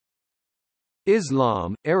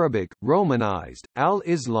Islam, Arabic, Romanized,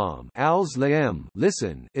 al-Islam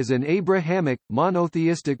listen, is an Abrahamic,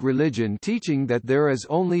 monotheistic religion teaching that there is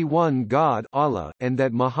only one God, Allah, and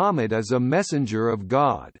that Muhammad is a messenger of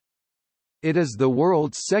God. It is the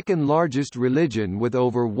world's second largest religion with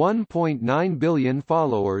over 1.9 billion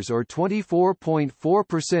followers, or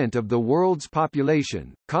 24.4% of the world's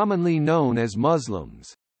population, commonly known as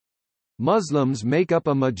Muslims. Muslims make up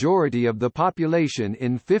a majority of the population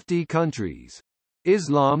in 50 countries.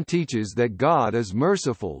 Islam teaches that God is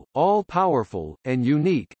merciful, all-powerful, and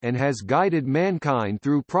unique, and has guided mankind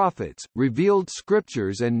through prophets, revealed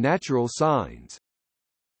scriptures and natural signs.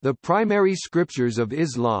 The primary scriptures of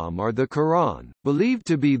Islam are the Quran, believed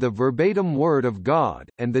to be the verbatim word of God,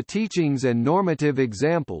 and the teachings and normative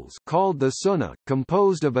examples called the sunnah,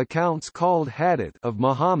 composed of accounts called hadith of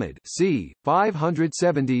Muhammad c.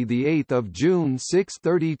 570, the 8th of June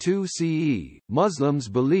 632 CE. Muslims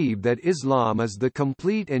believe that Islam is the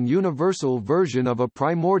complete and universal version of a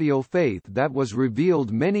primordial faith that was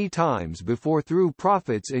revealed many times before through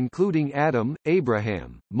prophets including Adam,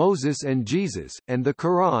 Abraham, Moses and Jesus, and the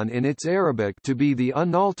Quran in its Arabic to be the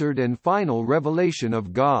unaltered and final revelation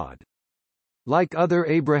of God. Like other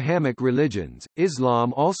Abrahamic religions,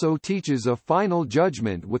 Islam also teaches a final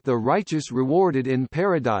judgment with the righteous rewarded in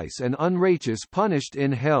paradise and unrighteous punished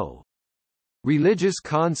in hell. Religious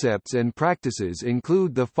concepts and practices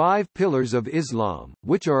include the 5 pillars of Islam,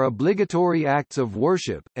 which are obligatory acts of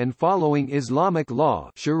worship, and following Islamic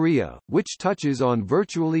law Sharia, which touches on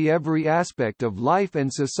virtually every aspect of life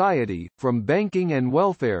and society, from banking and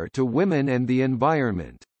welfare to women and the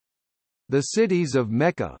environment. The cities of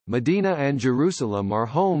Mecca, Medina and Jerusalem are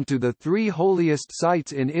home to the 3 holiest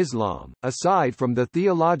sites in Islam. Aside from the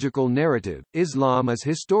theological narrative, Islam is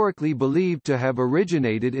historically believed to have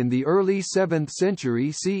originated in the early 7th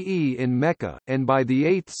century CE in Mecca, and by the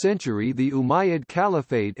 8th century the Umayyad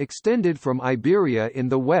Caliphate extended from Iberia in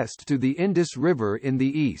the west to the Indus River in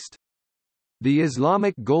the east. The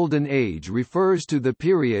Islamic Golden Age refers to the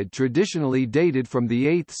period traditionally dated from the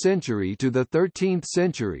 8th century to the 13th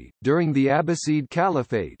century, during the Abbasid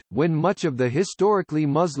Caliphate, when much of the historically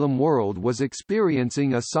Muslim world was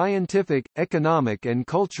experiencing a scientific, economic and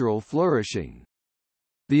cultural flourishing.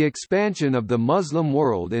 The expansion of the Muslim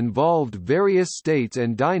world involved various states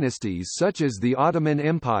and dynasties such as the Ottoman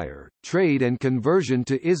Empire, trade and conversion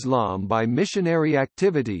to Islam by missionary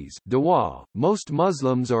activities dawah. Most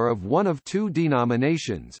Muslims are of one of 2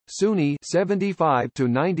 denominations, Sunni 75 to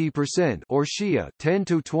 90% or Shia 10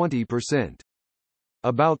 to 20%.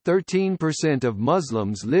 About 13% of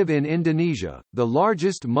Muslims live in Indonesia, the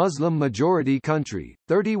largest Muslim-majority country.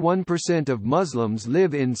 31% of Muslims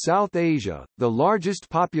live in South Asia, the largest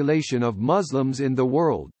population of Muslims in the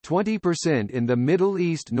world. 20% in the Middle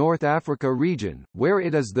East North Africa region, where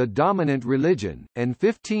it is the dominant religion, and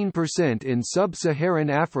 15% in Sub-Saharan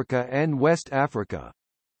Africa and West Africa.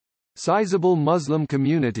 Sizable Muslim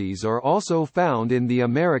communities are also found in the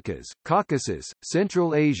Americas, Caucasus,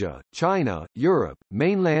 Central Asia, China, Europe,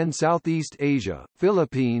 mainland Southeast Asia,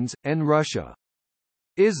 Philippines, and Russia.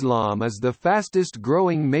 Islam is the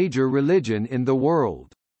fastest-growing major religion in the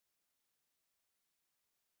world.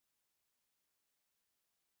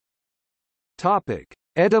 Topic: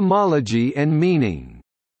 Etymology and meaning.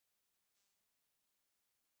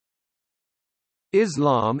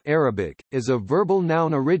 Islam Arabic, is a verbal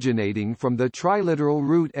noun originating from the triliteral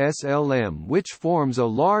root slm, which forms a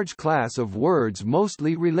large class of words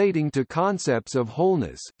mostly relating to concepts of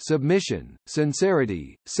wholeness, submission,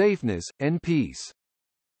 sincerity, safeness, and peace.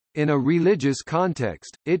 In a religious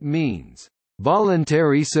context, it means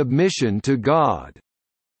voluntary submission to God.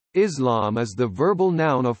 Islam is the verbal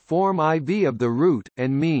noun of form iv of the root,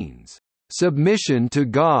 and means submission to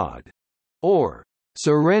God, or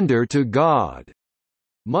surrender to God.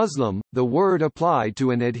 Muslim, the word applied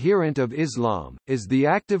to an adherent of Islam, is the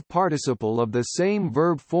active participle of the same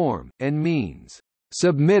verb form, and means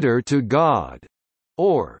submitter to God,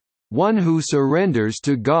 or one who surrenders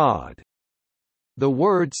to God. The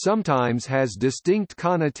word sometimes has distinct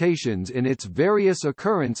connotations in its various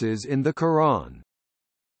occurrences in the Quran.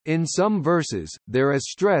 In some verses, there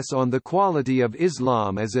is stress on the quality of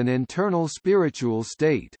Islam as an internal spiritual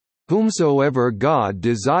state. Whomsoever God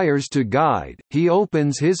desires to guide, he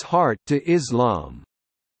opens his heart to Islam.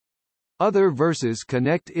 Other verses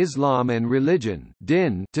connect Islam and religion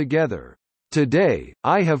din together. Today,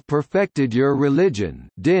 I have perfected your religion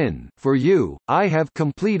din for you, I have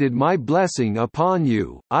completed my blessing upon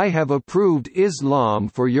you, I have approved Islam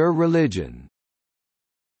for your religion.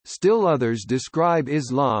 Still others describe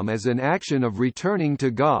Islam as an action of returning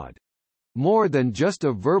to God, more than just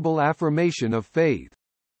a verbal affirmation of faith.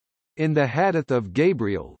 In the Hadith of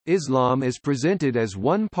Gabriel, Islam is presented as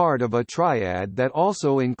one part of a triad that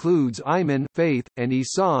also includes Iman, faith, and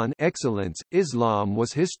Ihsan, excellence. Islam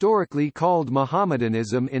was historically called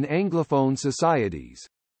Mohammedanism in Anglophone societies.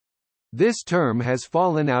 This term has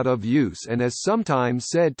fallen out of use and is sometimes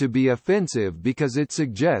said to be offensive because it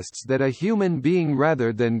suggests that a human being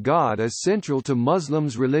rather than God is central to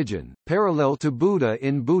Muslims' religion, parallel to Buddha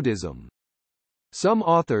in Buddhism. Some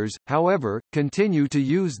authors, however, continue to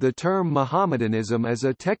use the term Mohammedanism as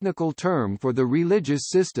a technical term for the religious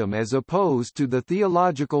system as opposed to the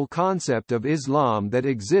theological concept of Islam that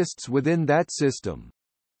exists within that system.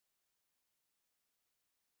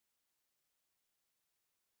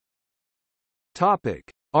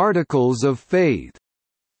 Topic: Articles of Faith.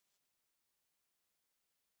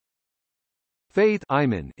 Faith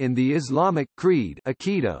in the Islamic creed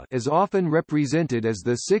is often represented as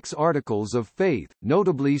the 6 articles of faith,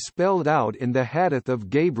 notably spelled out in the Hadith of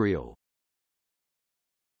Gabriel.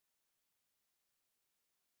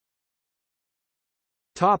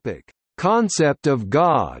 Topic: Concept of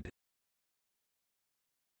God.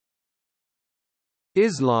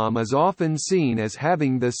 Islam is often seen as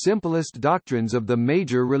having the simplest doctrines of the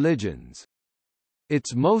major religions.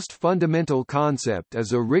 Its most fundamental concept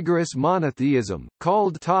is a rigorous monotheism,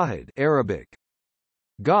 called Tawhid Arabic.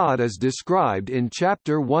 God is described in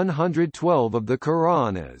chapter 112 of the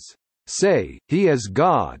Quran as, "Say, He is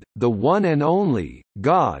God, the one and only,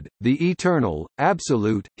 God, the eternal,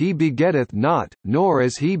 absolute, He begetteth not, nor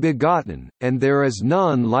is He begotten, and there is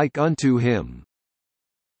none like unto Him."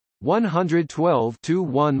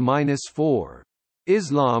 112:1-4.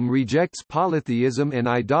 Islam rejects polytheism and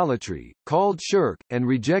idolatry, called shirk, and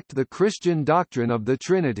reject the Christian doctrine of the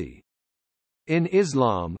Trinity. In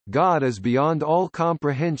Islam, God is beyond all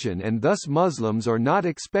comprehension and thus Muslims are not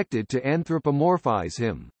expected to anthropomorphize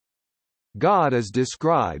Him. God is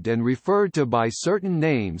described and referred to by certain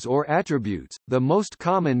names or attributes, the most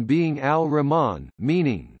common being Al-Rahman,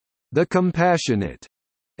 meaning, the compassionate,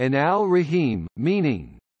 and Al-Rahim,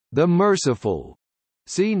 meaning, the merciful.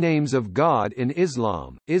 See Names of God in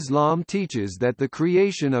Islam. Islam teaches that the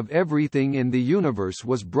creation of everything in the universe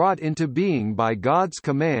was brought into being by God's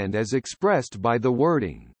command as expressed by the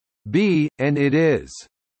wording, "Be, and it is,"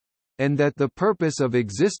 and that the purpose of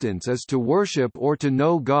existence is to worship or to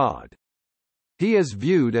know God. He is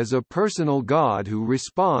viewed as a personal God who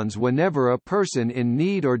responds whenever a person in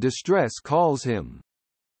need or distress calls Him.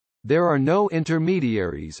 There are no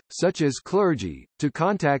intermediaries, such as clergy, to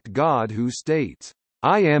contact God who states,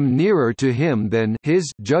 "I am nearer to Him than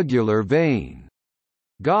His jugular vein."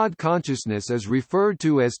 God consciousness is referred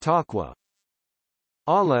to as taqwa.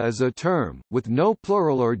 Allah is a term, with no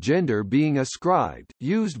plural or gender being ascribed,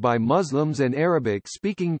 used by Muslims and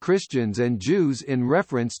Arabic-speaking Christians and Jews in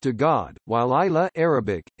reference to God, while Ilah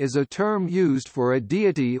Arabic, is a term used for a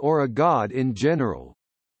deity or a god in general.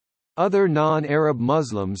 Other non-Arab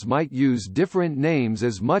Muslims might use different names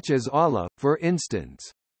as much as Allah, for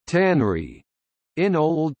instance, Tanri in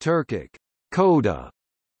Old Turkic, Khoda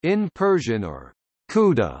in Persian, or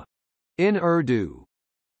Khuda in Urdu.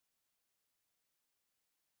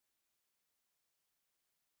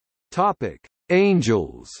 Topic: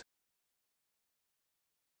 Angels.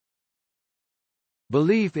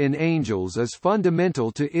 Belief in angels is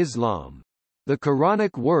fundamental to Islam. The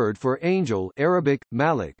Quranic word for angel, Arabic,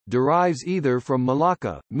 Malik, derives either from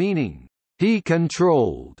malaka, meaning, he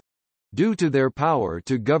controlled, due to their power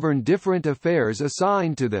to govern different affairs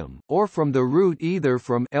assigned to them, or from the root either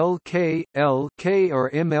from lk, lk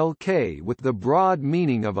or mlk with the broad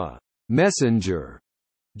meaning of a messenger,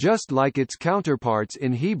 just like its counterparts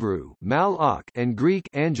in Hebrew malach and Greek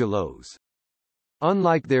angelos.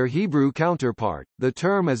 Unlike their Hebrew counterpart, the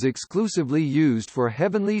term is exclusively used for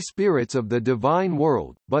heavenly spirits of the divine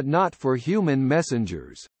world, but not for human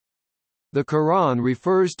messengers. The Quran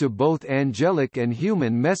refers to both angelic and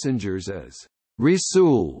human messengers as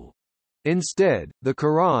Rasul. Instead, the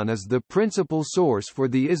Quran is the principal source for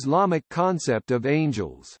the Islamic concept of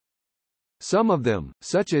angels. Some of them,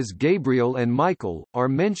 such as Gabriel and Michael, are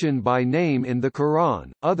mentioned by name in the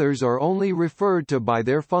Quran, others are only referred to by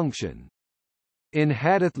their function. In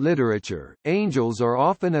Hadith literature, angels are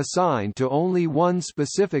often assigned to only one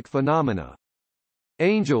specific phenomena.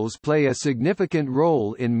 Angels play a significant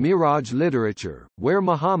role in Miraj literature, where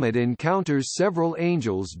Muhammad encounters several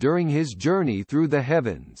angels during his journey through the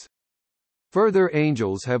heavens. Further,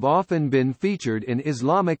 angels have often been featured in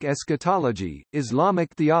Islamic eschatology,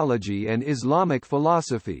 Islamic theology and Islamic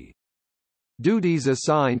philosophy. Duties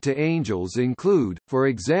assigned to angels include, for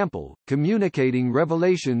example, communicating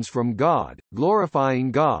revelations from God,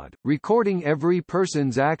 glorifying God, recording every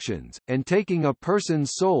person's actions, and taking a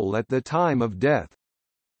person's soul at the time of death.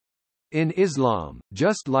 In Islam,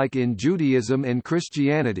 just like in Judaism and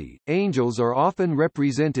Christianity, angels are often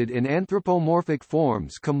represented in anthropomorphic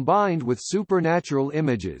forms combined with supernatural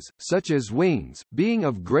images, such as wings, being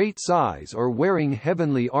of great size or wearing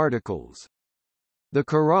heavenly articles. The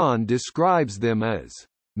Quran describes them as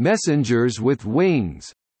messengers with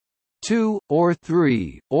wings, 2, or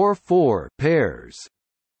 3, or 4 pairs.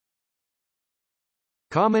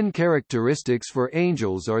 Common characteristics for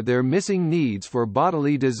angels are their missing needs for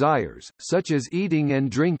bodily desires, such as eating and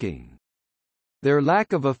drinking. Their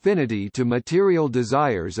lack of affinity to material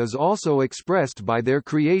desires is also expressed by their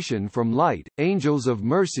creation from light. Angels of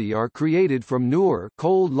mercy are created from nur,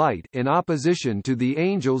 cold light, in opposition to the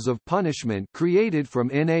angels of punishment created from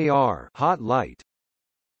nar, hot light.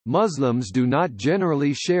 Muslims do not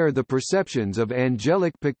generally share the perceptions of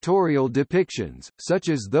angelic pictorial depictions, such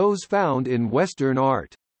as those found in Western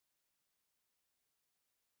art.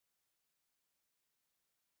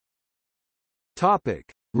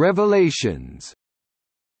 Topic: Revelations.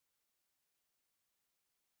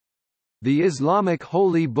 The Islamic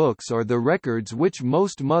holy books are the records which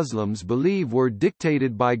most Muslims believe were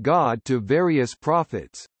dictated by God to various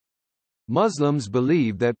prophets. Muslims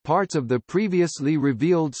believe that parts of the previously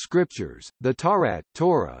revealed scriptures, the Tawrat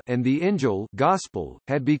Torah and the Injil Gospel,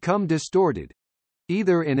 had become distorted,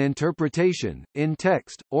 either in interpretation, in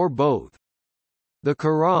text, or both. The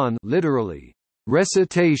Quran, literally,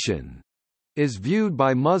 recitation, is viewed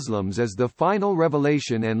by Muslims as the final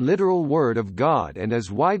revelation and literal word of God and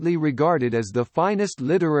is widely regarded as the finest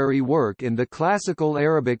literary work in the classical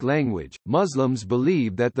Arabic language. Muslims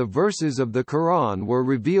believe that the verses of the Quran were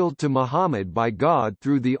revealed to Muhammad by God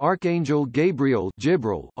through the archangel Gabriel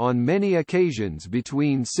Jibril on many occasions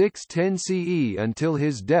between 610 CE until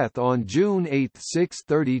his death on June 8,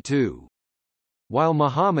 632. While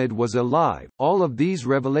Muhammad was alive, all of these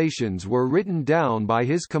revelations were written down by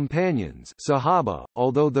his companions Sahaba.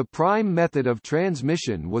 Although the prime method of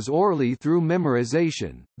transmission was orally through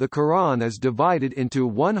memorization, the Quran is divided into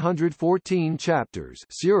 114 chapters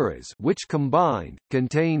suras, which combined,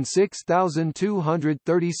 contain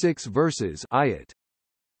 6,236 verses ayat.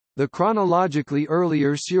 The chronologically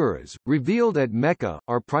earlier suras, revealed at Mecca,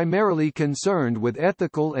 are primarily concerned with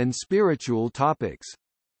ethical and spiritual topics.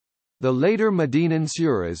 The later Medinan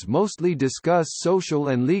suras mostly discuss social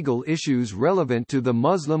and legal issues relevant to the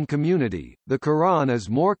Muslim community. The Quran is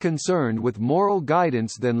more concerned with moral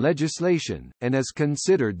guidance than legislation, and is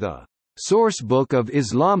considered the sourcebook of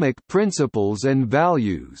Islamic principles and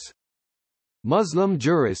values. Muslim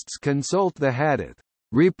jurists consult the hadith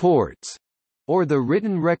reports or the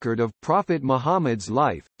written record of Prophet Muhammad's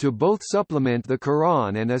life, to both supplement the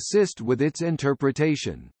Quran and assist with its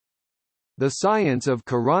interpretation. The science of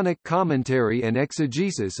Quranic commentary and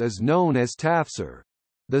exegesis is known as tafsir.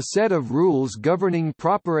 The set of rules governing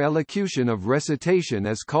proper elocution of recitation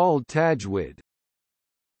is called tajwid.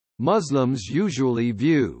 Muslims usually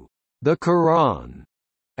view the Quran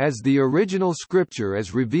as the original scripture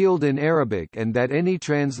as revealed in Arabic and that any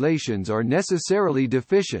translations are necessarily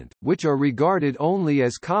deficient, which are regarded only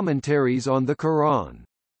as commentaries on the Quran.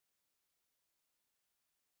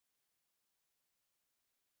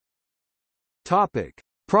 Topic: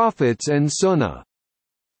 Prophets and Sunnah.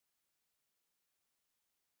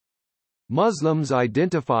 Muslims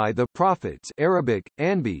identify the prophets Arabic,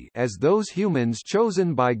 Anbi as those humans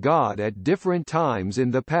chosen by God at different times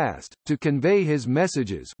in the past, to convey his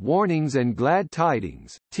messages, warnings and glad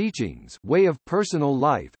tidings, teachings, way of personal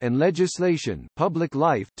life and legislation, public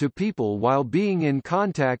life to people while being in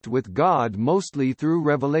contact with God mostly through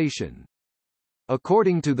revelation.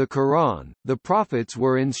 According to the Quran, the prophets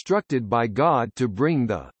were instructed by God to bring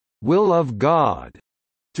the will of God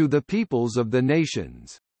to the peoples of the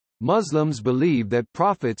nations. Muslims believe that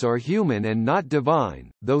prophets are human and not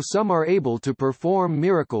divine, though some are able to perform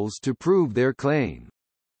miracles to prove their claim.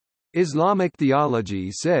 Islamic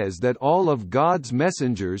theology says that all of God's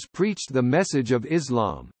messengers preached the message of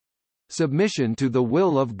Islam, submission to the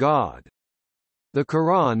will of God. The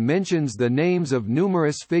Quran mentions the names of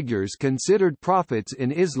numerous figures considered prophets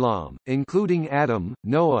in Islam, including Adam,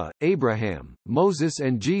 Noah, Abraham, Moses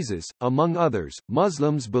and Jesus, among others.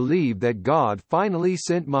 Muslims believe that God finally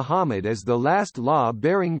sent Muhammad as the last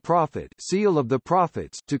law-bearing prophet, seal of the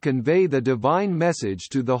prophets, to convey the divine message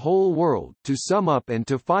to the whole world, to sum up and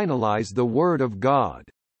to finalize the word of God.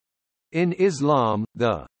 In Islam,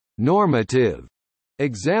 the normative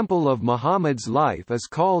example of Muhammad's life is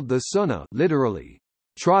called the sunnah, literally,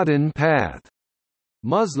 trodden path.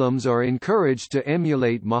 Muslims are encouraged to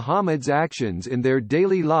emulate Muhammad's actions in their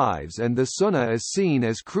daily lives, and the Sunnah is seen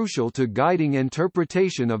as crucial to guiding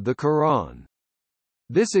interpretation of the Quran.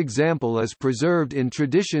 This example is preserved in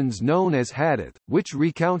traditions known as hadith, which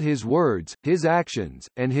recount his words, his actions,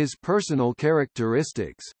 and his personal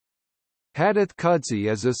characteristics. Hadith Qudsi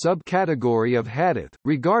is a subcategory of hadith,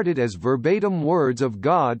 regarded as verbatim words of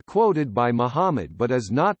God quoted by Muhammad but is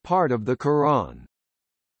not part of the Quran.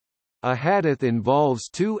 A hadith involves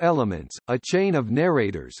two elements, a chain of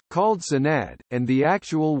narrators, called sanad, and the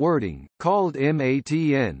actual wording, called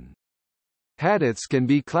matn. Hadiths can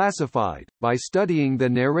be classified, by studying the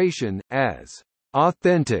narration, as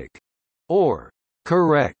authentic or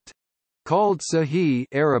correct, called sahih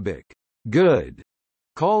Arabic, good,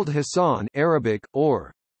 called hasan Arabic,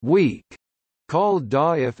 or weak, called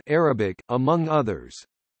da'if Arabic, among others.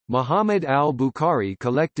 Muhammad al-Bukhari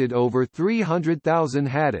collected over 300,000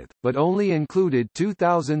 hadith, but only included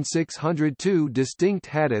 2,602 distinct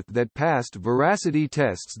hadith that passed veracity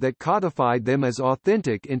tests that codified them as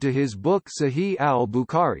authentic into his book Sahih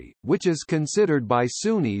al-Bukhari, which is considered by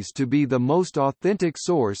Sunnis to be the most authentic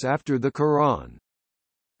source after the Quran.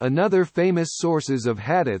 Another famous sources of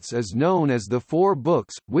hadiths is known as the Four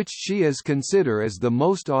Books, which Shias consider as the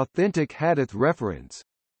most authentic hadith reference.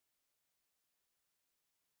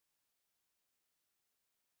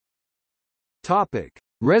 Topic: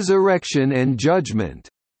 Resurrection and Judgment.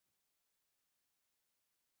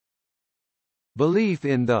 Belief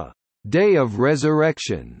in the Day of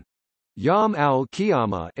Resurrection, Yawm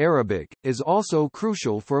al-Qiyamah Arabic, is also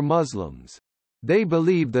crucial for Muslims. They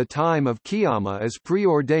believe the time of Qiyamah is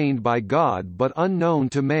preordained by God but unknown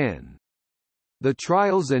to man. The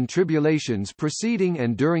trials and tribulations preceding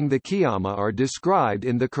and during the Qiyamah are described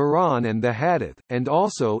in the Quran and the Hadith, and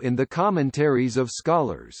also in the commentaries of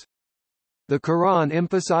scholars. The Quran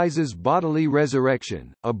emphasizes bodily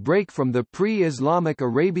resurrection, a break from the pre-Islamic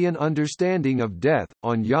Arabian understanding of death.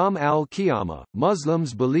 On Yawm al-Qiyamah,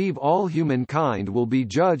 Muslims believe all humankind will be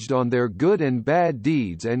judged on their good and bad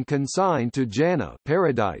deeds and consigned to Jannah,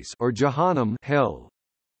 paradise, or Jahannam, hell.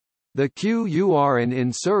 The Qur'an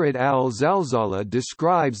in Surat al-Zalzala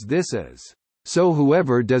describes this as, "So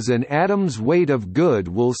whoever does an atom's weight of good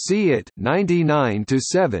will see it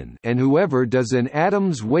 99-7, and whoever does an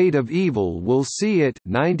atom's weight of evil will see it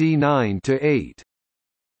 99-8."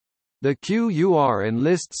 The Qur'an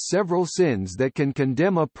lists several sins that can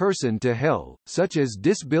condemn a person to hell, such as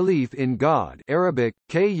disbelief in God Arabic,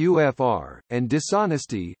 kufr, and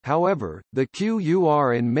dishonesty. However, the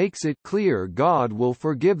Qur'an makes it clear God will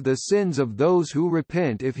forgive the sins of those who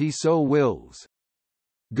repent if He so wills.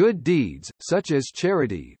 Good deeds, such as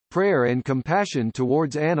charity, prayer and compassion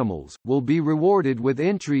towards animals, will be rewarded with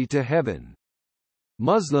entry to heaven.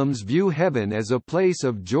 Muslims view heaven as a place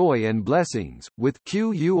of joy and blessings, with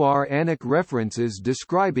Quranic references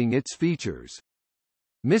describing its features.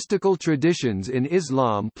 Mystical traditions in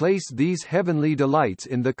Islam place these heavenly delights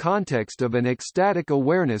in the context of an ecstatic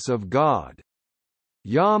awareness of God.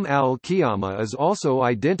 Yawm al-Qiyamah is also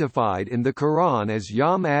identified in the Quran as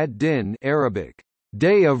Yawm ad-Din Arabic,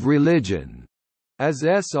 Day of Religion, as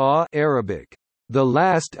Sa Arabic, the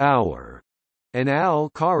last hour, and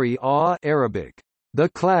al-Qari'ah Arabic, the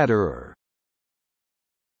clatterer.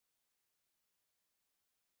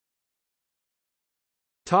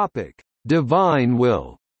 Topic: Divine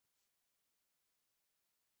will.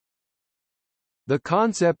 The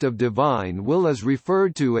concept of divine will is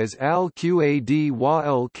referred to as al-Qad wa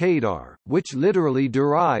al-Qadar, which literally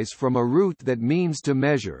derives from a root that means to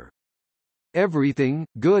measure. Everything,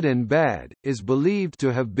 good and bad, is believed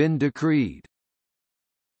to have been decreed.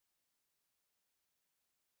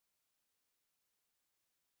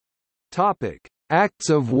 Topic: Acts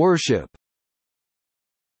of worship.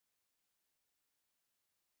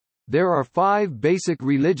 There are 5 basic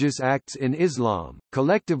religious acts in Islam,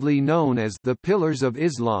 collectively known as the Pillars of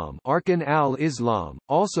Islam, Arkan al-Islam,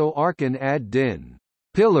 also Arkan ad-Din,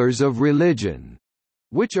 pillars of religion,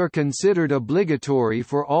 which are considered obligatory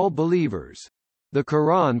for all believers. The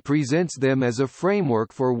Quran presents them as a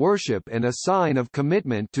framework for worship and a sign of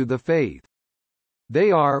commitment to the faith. They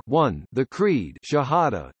are 1. The Creed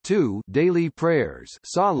Shahada, 2. Daily prayers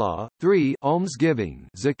Salah, 3. Almsgiving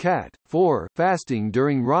Zakat, 4. Fasting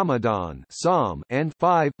during Ramadan Psalm, and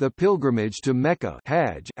 5. The pilgrimage to Mecca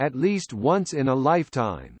Hajj at least once in a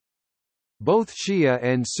lifetime. Both Shia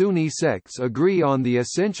and Sunni sects agree on the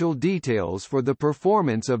essential details for the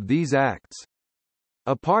performance of these acts.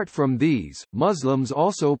 Apart from these, Muslims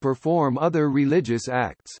also perform other religious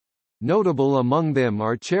acts. Notable among them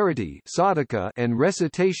are charity sadaqah and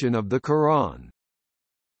recitation of the Quran.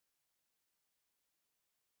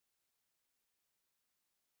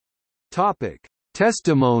 Topic: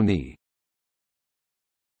 Testimony.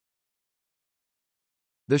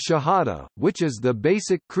 The Shahada, which is the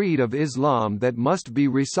basic creed of Islam that must be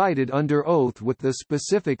recited under oath with the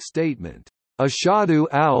specific statement, Ashhadu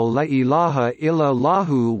an la ilaha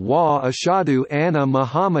illallahu wa ashhadu anna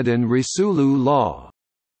Muhammadan Rasulullah,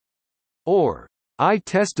 or, I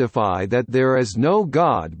testify that there is no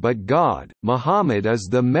God but God, Muhammad is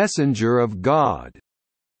the messenger of God.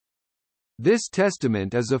 This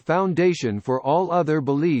testament is a foundation for all other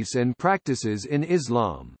beliefs and practices in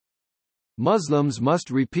Islam. Muslims must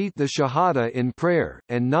repeat the Shahada in prayer,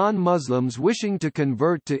 and non-Muslims wishing to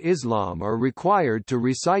convert to Islam are required to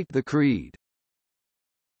recite the creed.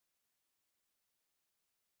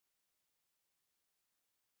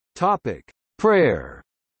 Topic: Prayer.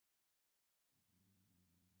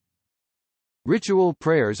 Ritual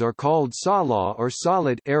prayers are called salah or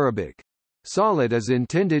salat Arabic. Salat is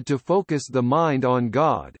intended to focus the mind on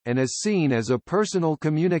God, and is seen as a personal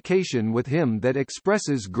communication with Him that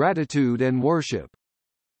expresses gratitude and worship.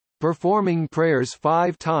 Performing prayers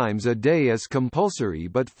 5 times a day is compulsory,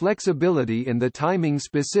 but flexibility in the timing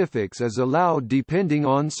specifics is allowed depending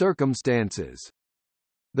on circumstances.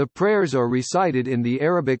 The prayers are recited in the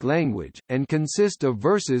Arabic language, and consist of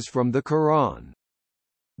verses from the Quran.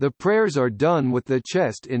 The prayers are done with the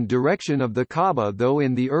chest in direction of the Kaaba, though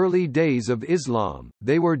in the early days of Islam,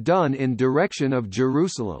 they were done in direction of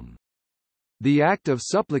Jerusalem. The act of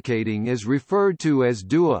supplicating is referred to as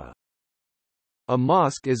dua. A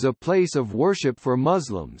mosque is a place of worship for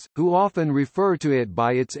Muslims, who often refer to it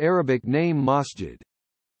by its Arabic name masjid.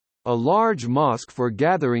 A large mosque for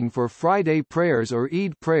gathering for Friday prayers or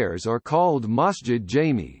Eid prayers are called Masjid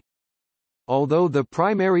Jami. Although the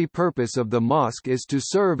primary purpose of the mosque is to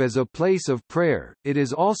serve as a place of prayer, it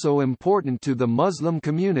is also important to the Muslim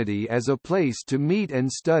community as a place to meet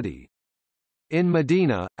and study. In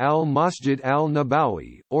Medina, al-Masjid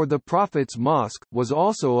al-Nabawi, or the Prophet's Mosque, was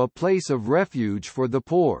also a place of refuge for the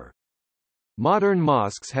poor. Modern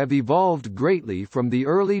mosques have evolved greatly from the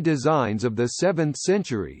early designs of the 7th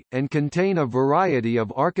century, and contain a variety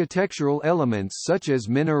of architectural elements such as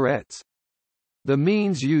minarets. The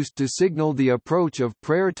means used to signal the approach of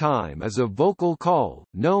prayer time is a vocal call,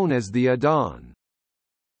 known as the adhan.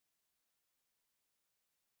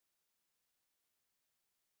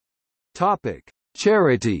 Topic: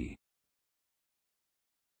 Charity.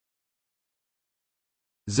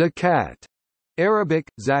 Zakat, Arabic,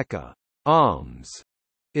 zakah, alms,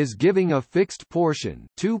 is giving a fixed portion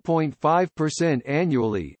 2.5%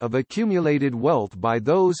 annually of accumulated wealth by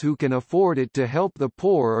those who can afford it to help the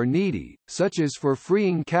poor or needy, such as for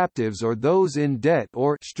freeing captives or those in debt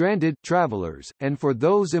or stranded travelers, and for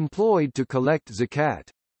those employed to collect zakat.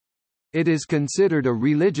 It is considered a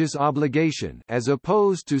religious obligation, as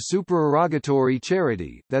opposed to supererogatory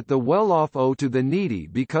charity, that the well-off owe to the needy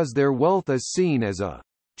because their wealth is seen as a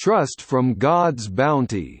trust from God's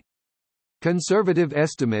bounty. Conservative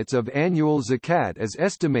estimates of annual zakat is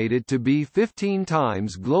estimated to be 15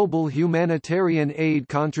 times global humanitarian aid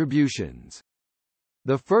contributions.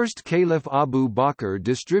 The first Caliph Abu Bakr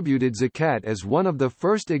distributed zakat as one of the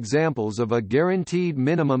first examples of a guaranteed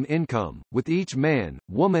minimum income, with each man,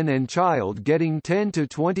 woman and child getting 10 to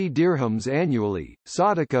 20 dirhams annually.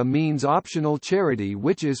 Sadaqah means optional charity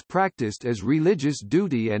which is practiced as religious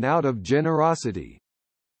duty and out of generosity.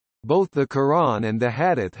 Both the Quran and the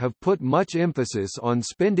Hadith have put much emphasis on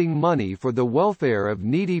spending money for the welfare of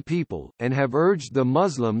needy people, and have urged the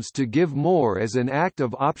Muslims to give more as an act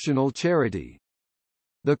of optional charity.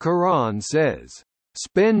 The Quran says,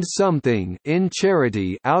 "Spend something in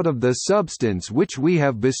charity out of the substance which we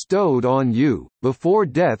have bestowed on you, before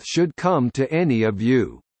death should come to any of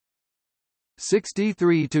you."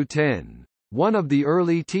 63-10. One of the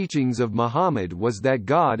early teachings of Muhammad was that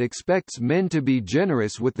God expects men to be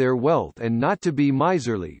generous with their wealth and not to be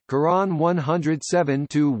miserly. Quran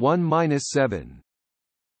 107-1-7.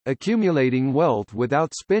 Accumulating wealth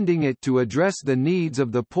without spending it to address the needs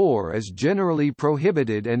of the poor is generally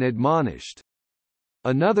prohibited and admonished.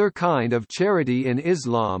 Another kind of charity in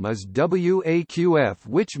Islam is waqf,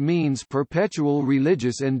 which means perpetual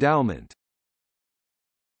religious endowment.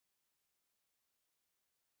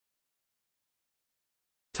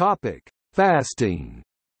 Topic: Fasting.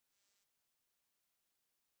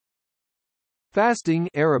 Fasting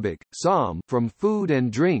Arabic, Psalm, from food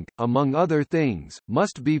and drink, among other things,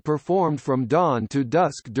 must be performed from dawn to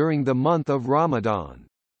dusk during the month of Ramadan.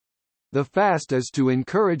 The fast is to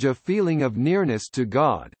encourage a feeling of nearness to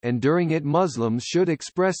God, and during it Muslims should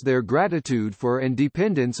express their gratitude for and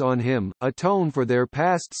dependence on Him, atone for their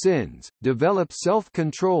past sins, develop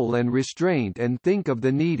self-control and restraint and think of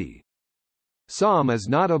the needy. Some is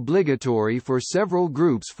not obligatory for several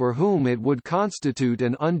groups for whom it would constitute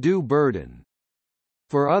an undue burden.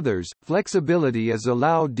 For others, flexibility is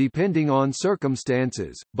allowed depending on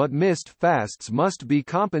circumstances, but missed fasts must be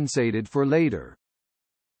compensated for later.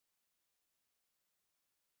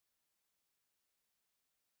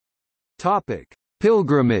 Topic: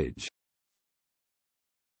 Pilgrimage.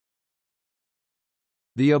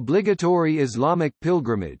 The obligatory Islamic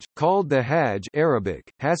pilgrimage, called the Hajj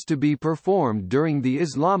Arabic, has to be performed during the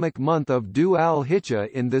Islamic month of Dhu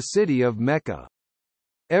al-Hijjah in the city of Mecca.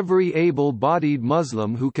 Every able-bodied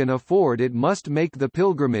Muslim who can afford it must make the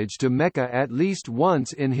pilgrimage to Mecca at least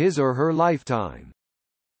once in his or her lifetime.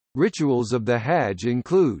 Rituals of the Hajj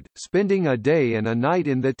include, spending a day and a night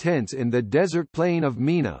in the tents in the desert plain of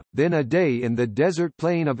Mina, then a day in the desert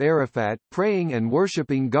plain of Arafat praying and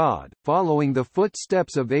worshipping God, following the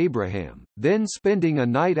footsteps of Abraham, then spending a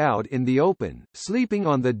night out in the open, sleeping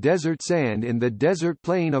on the desert sand in the desert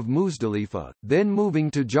plain of Muzdalifah, then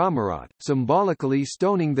moving to Jamarat, symbolically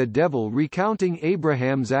stoning the devil recounting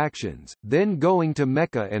Abraham's actions, then going to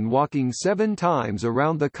Mecca and walking 7 times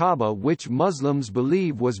around the Kaaba, which Muslims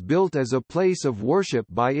believe was built as a place of worship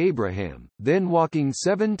by Abraham, then walking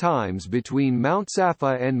 7 times between Mount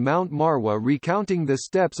Safa and Mount Marwa recounting the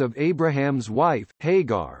steps of Abraham's wife,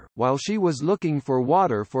 Hagar, while she was looking for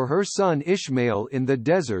water for her son Ishmael in the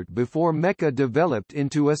desert before Mecca developed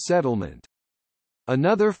into a settlement.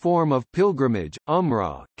 Another form of pilgrimage,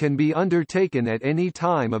 Umrah, can be undertaken at any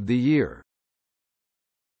time of the year.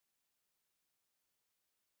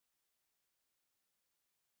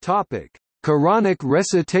 Topic: Quranic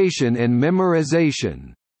recitation and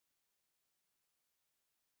memorization.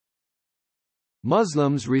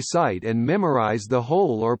 Muslims recite and memorize the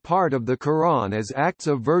whole or part of the Quran as acts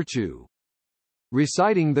of virtue.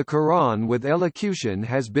 Reciting the Quran with elocution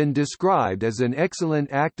has been described as an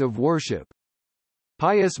excellent act of worship.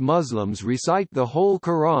 Pious Muslims recite the whole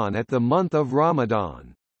Quran at the month of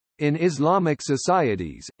Ramadan. In Islamic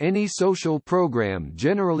societies, any social program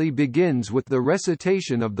generally begins with the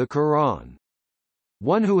recitation of the Quran.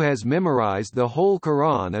 One who has memorized the whole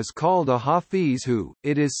Quran is called a Hafiz who,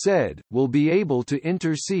 it is said, will be able to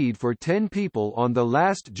intercede for 10 people on the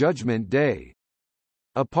Last Judgment Day.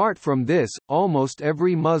 Apart from this, almost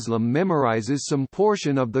every Muslim memorizes some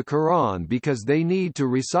portion of the Quran because they need to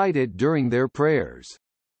recite it during their prayers.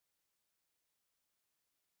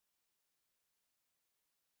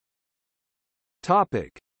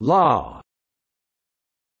 Topic: Law.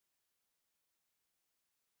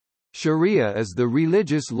 Sharia is the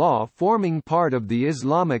religious law forming part of the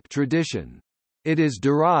Islamic tradition. It is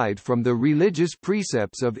derived from the religious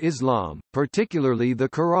precepts of Islam, particularly the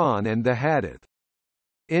Quran and the Hadith.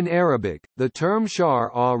 In Arabic, the term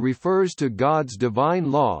Shar'a refers to God's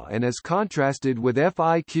divine law and is contrasted with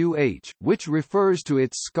fiqh, which refers to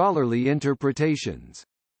its scholarly interpretations.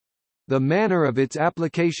 The manner of its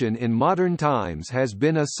application in modern times has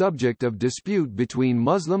been a subject of dispute between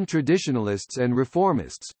Muslim traditionalists and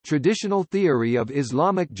reformists. Traditional theory of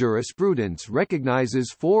Islamic jurisprudence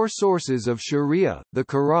recognizes 4 sources of Sharia: the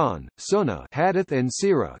Quran, Sunnah, Hadith and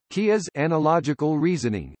Sirah, Qiyas analogical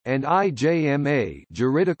reasoning, and Ijma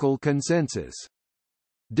juridical consensus.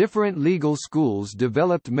 Different legal schools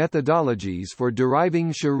developed methodologies for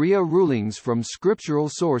deriving Sharia rulings from scriptural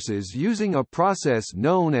sources using a process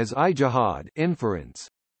known as ijtihad inference.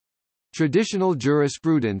 Traditional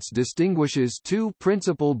jurisprudence distinguishes 2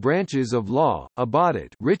 principal branches of law,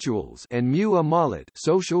 ibadat rituals and mu'amalat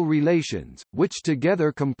social relations, which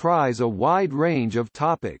together comprise a wide range of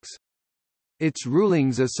topics. Its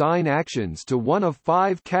rulings assign actions to one of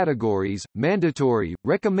 5 categories: mandatory,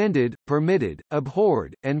 recommended, permitted,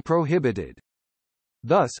 abhorred, and prohibited.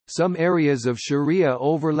 Thus, some areas of Sharia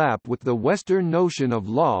overlap with the Western notion of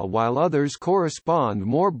law while others correspond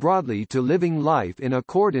more broadly to living life in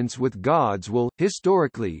accordance with God's will.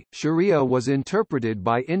 Historically, Sharia was interpreted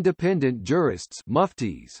by independent jurists,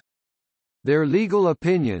 muftis. Their legal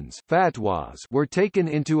opinions fatwas were taken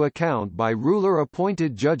into account by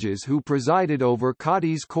ruler-appointed judges who presided over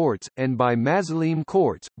qadis courts, and by mazlim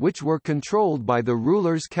courts, which were controlled by the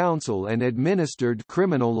ruler's council and administered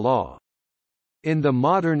criminal law. In the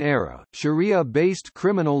modern era, Sharia-based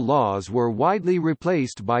criminal laws were widely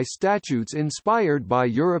replaced by statutes inspired by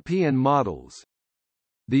European models.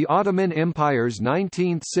 The Ottoman Empire's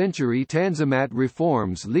 19th-century Tanzimat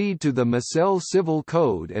reforms lead to the Masel Civil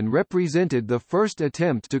Code and represented the first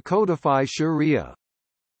attempt to codify Sharia.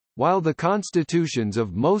 While the constitutions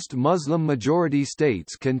of most Muslim-majority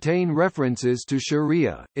states contain references to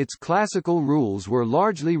Sharia, its classical rules were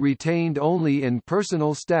largely retained only in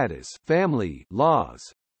personal status family laws.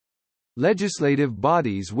 Legislative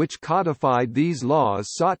bodies which codified these laws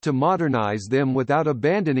sought to modernize them without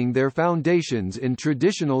abandoning their foundations in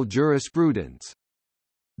traditional jurisprudence.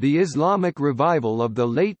 The Islamic revival of the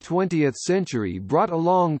late 20th century brought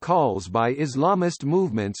along calls by Islamist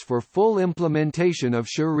movements for full implementation of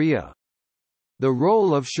Sharia. The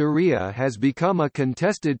role of Sharia has become a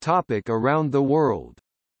contested topic around the world.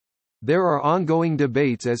 There are ongoing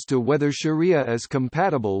debates as to whether Sharia is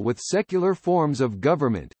compatible with secular forms of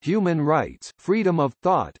government, human rights, freedom of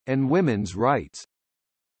thought, and women's rights.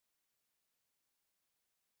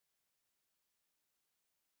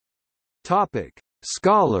 Topic: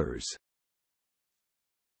 Scholars.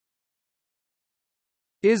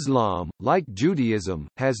 Islam, like Judaism,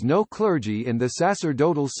 has no clergy in the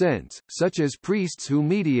sacerdotal sense, such as priests who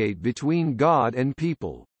mediate between God and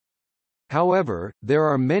people. However, there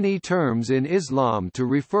are many terms in Islam to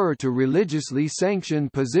refer to religiously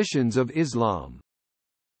sanctioned positions of Islam.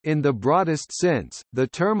 In the broadest sense, the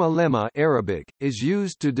term ulema Arabic, is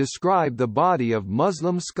used to describe the body of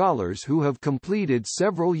Muslim scholars who have completed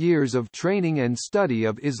several years of training and study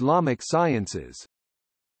of Islamic sciences.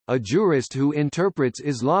 A jurist who interprets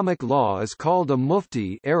Islamic law is called a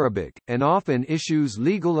mufti Arabic, and often issues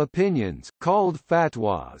legal opinions, called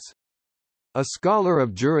fatwas. A scholar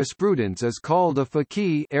of jurisprudence is called a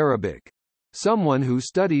faqih Arabic. Someone who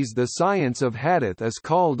studies the science of hadith is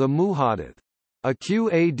called a muhaddith. A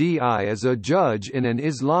qadi is a judge in an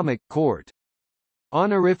Islamic court.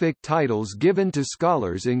 Honorific titles given to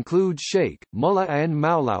scholars include sheikh, mullah and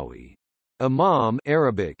maulawi. Imam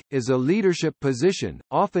Arabic, is a leadership position,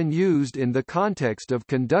 often used in the context of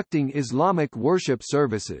conducting Islamic worship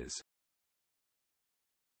services.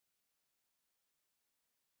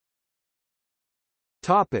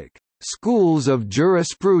 Topic: Schools of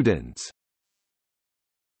jurisprudence.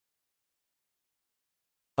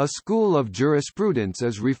 A school of jurisprudence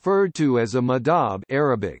is referred to as a madhab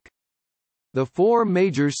Arabic. The four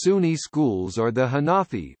major Sunni schools are the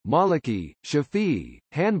Hanafi, Maliki, Shafi'i,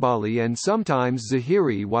 Hanbali and sometimes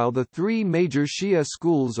Zahiri, while the three major Shia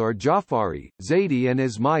schools are Jafari, Zaydi and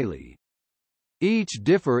Ismaili. Each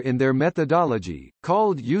differ in their methodology,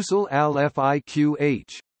 called usul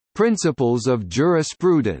al-fiqh, principles of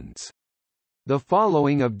jurisprudence. The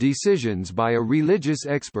following of decisions by a religious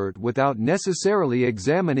expert without necessarily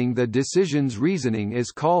examining the decision's reasoning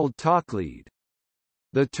is called taqlid.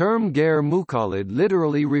 The term ghair muqallid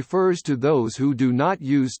literally refers to those who do not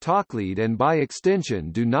use taqlid and by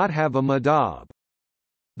extension do not have a madhab.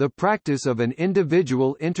 The practice of an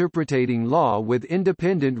individual interpreting law with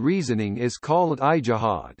independent reasoning is called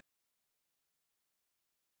ijtihad.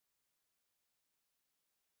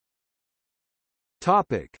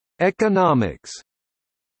 Topic: Economics.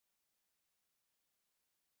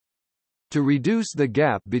 To reduce the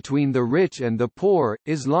gap between the rich and the poor,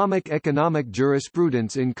 Islamic economic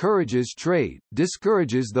jurisprudence encourages trade,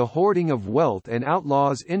 discourages the hoarding of wealth and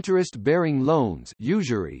outlaws interest-bearing loans,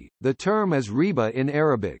 usury. The term is riba in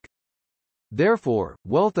Arabic. Therefore,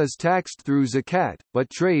 wealth is taxed through zakat,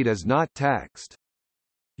 but trade is not taxed.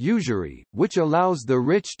 Usury, which allows the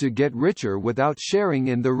rich to get richer without sharing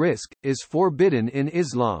in the risk, is forbidden in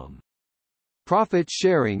Islam. Profit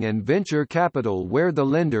sharing and venture capital where the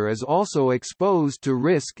lender is also exposed to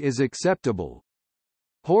risk is acceptable.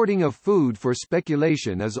 Hoarding of food for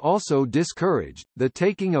speculation is also discouraged. The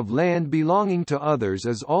taking of land belonging to others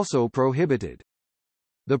is also prohibited.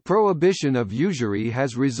 The prohibition of usury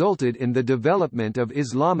has resulted in the development of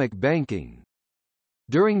Islamic banking.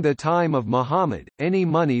 During the time of Muhammad, any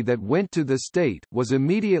money that went to the state was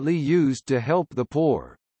immediately used to help the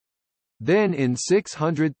poor. Then in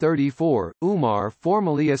 634, Umar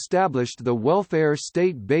formally established the welfare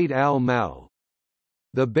state Bayt al-Mal.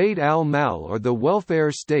 The Bayt al-Mal or the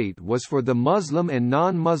welfare state was for the Muslim and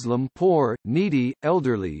non-Muslim poor, needy,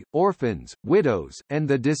 elderly, orphans, widows, and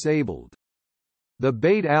the disabled. The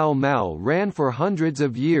Bayt al-Mal ran for hundreds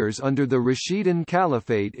of years under the Rashidun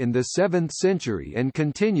Caliphate in the 7th century and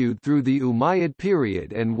continued through the Umayyad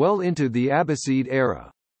period and well into the Abbasid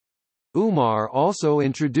era. Umar also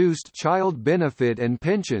introduced child benefit and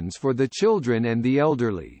pensions for the children and the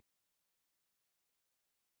elderly.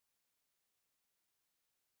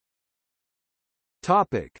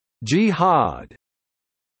 Topic: Jihad.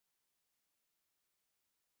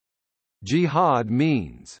 Jihad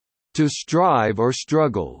means to strive or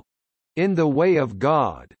struggle in the way of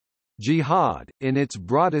God. Jihad, in its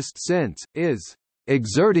broadest sense, is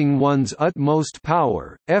exerting one's utmost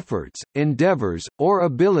power, efforts, endeavors, or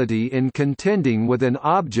ability in contending with an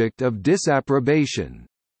object of disapprobation.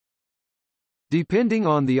 depending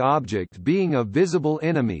on the object being a visible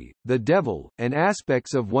enemy, the devil, and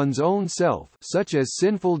aspects of one's own self such as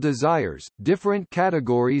sinful desires. Different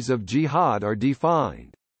categories of jihad are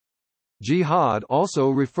defined. Jihad also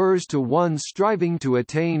refers to one striving to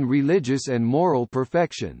attain religious and moral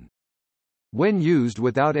perfection. When used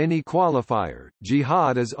without any qualifier,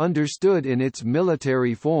 jihad is understood in its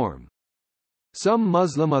military form. Some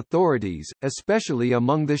Muslim authorities, especially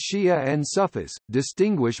among the Shia and Sufis,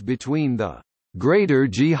 distinguish between the greater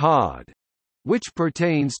jihad, which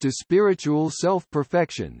pertains to spiritual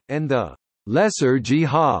self-perfection, and the lesser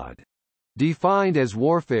jihad, defined as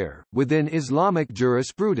warfare. Within Islamic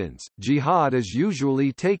jurisprudence, jihad is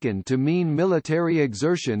usually taken to mean military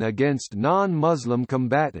exertion against non-Muslim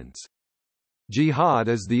combatants. Jihad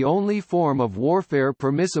is the only form of warfare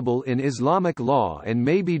permissible in Islamic law and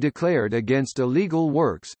may be declared against illegal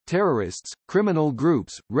works, terrorists, criminal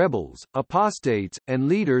groups, rebels, apostates, and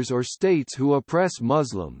leaders or states who oppress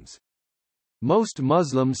Muslims. Most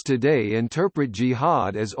Muslims today interpret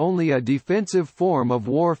jihad as only a defensive form of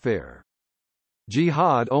warfare.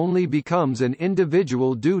 Jihad only becomes an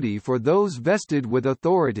individual duty for those vested with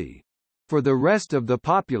authority. For the rest of the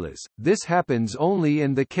populace, this happens only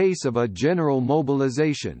in the case of a general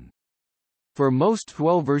mobilization. For most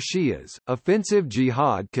Twelver Shias, offensive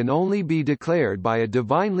jihad can only be declared by a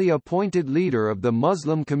divinely appointed leader of the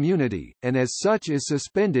Muslim community, and as such is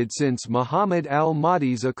suspended since Muhammad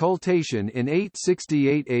al-Mahdi's occultation in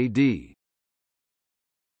 868 AD.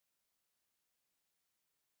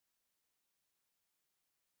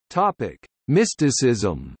 Topic: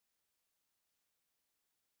 Mysticism.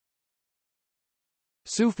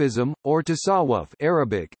 Sufism, or tasawwuf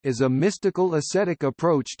Arabic, is a mystical ascetic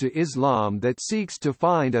approach to Islam that seeks to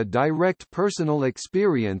find a direct personal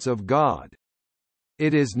experience of God.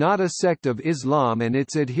 It is not a sect of Islam and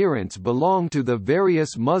its adherents belong to the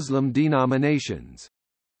various Muslim denominations.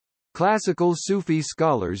 Classical Sufi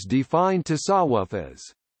scholars define tasawwuf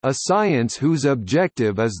as a science whose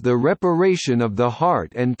objective is the reparation of the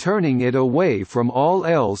heart and turning it away from all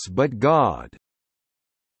else but God,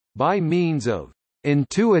 by means of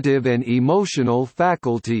intuitive and emotional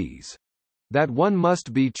faculties that one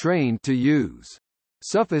must be trained to use.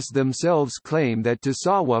 Sufis themselves claim that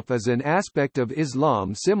tasawwuf is an aspect of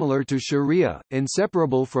Islam similar to Sharia,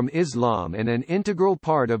 inseparable from Islam and an integral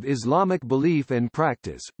part of Islamic belief and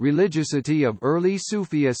practice. Religiosity of early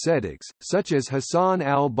Sufi ascetics, such as Hassan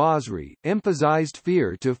al-Basri, emphasized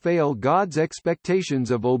fear to fail God's expectations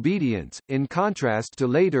of obedience, in contrast to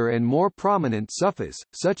later and more prominent Sufis,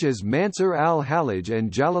 such as Mansur al-Hallaj and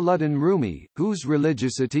Jalaluddin Rumi, whose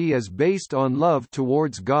religiosity is based on love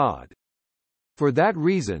towards God. For that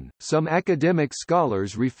reason, some academic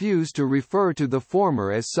scholars refuse to refer to the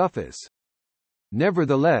former as Sufis.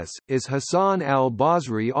 Nevertheless, is Hassan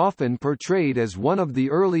al-Basri often portrayed as one of the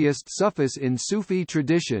earliest Sufis in Sufi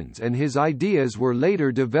traditions, and his ideas were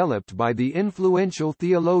later developed by the influential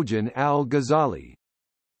theologian al-Ghazali.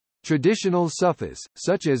 Traditional Sufis,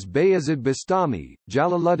 such as Bayazid Bastami,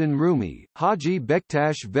 Jalaluddin Rumi, Haji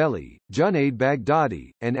Bektash Veli, Junaid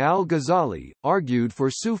Baghdadi, and al-Ghazali, argued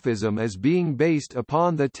for Sufism as being based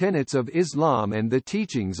upon the tenets of Islam and the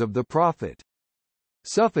teachings of the Prophet.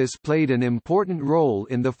 Sufis played an important role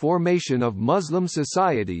in the formation of Muslim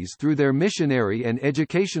societies through their missionary and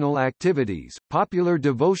educational activities. Popular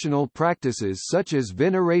devotional practices such as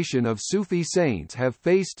veneration of Sufi saints have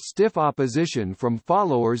faced stiff opposition from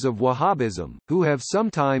followers of Wahhabism, who have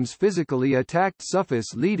sometimes physically attacked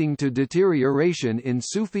Sufis, leading to deterioration in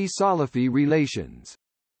Sufi-Salafi relations.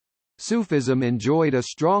 Sufism enjoyed a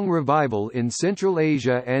strong revival in Central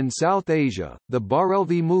Asia and South Asia. The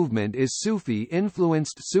Barelvi movement is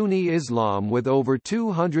Sufi-influenced Sunni Islam with over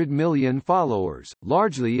 200 million followers,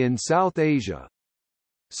 largely in South Asia.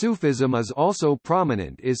 Sufism is also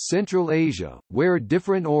prominent in Central Asia, where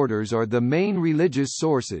different orders are the main religious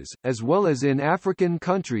sources, as well as in African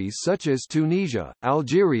countries such as Tunisia,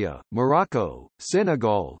 Algeria, Morocco,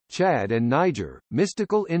 Senegal, Chad, and Niger.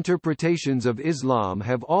 Mystical interpretations of Islam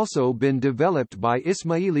have also been developed by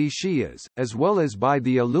Ismaili Shias, as well as by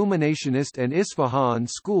the Illuminationist and Isfahan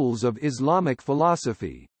schools of Islamic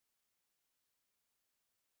philosophy.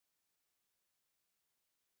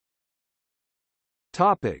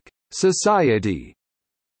 Topic: Society.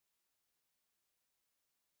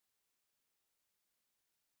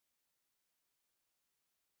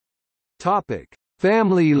 Topic: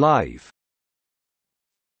 Family life.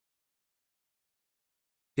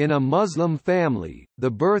 In a Muslim family, the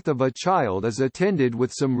birth of a child is attended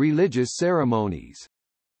with some religious ceremonies.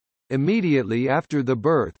 Immediately after the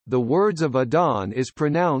birth, the words of Adhan is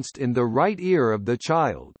pronounced in the right ear of the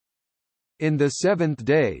child. In the seventh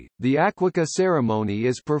day, the Aquica ceremony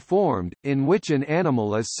is performed, in which an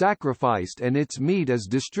animal is sacrificed and its meat is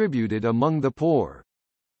distributed among the poor.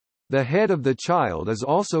 The head of the child is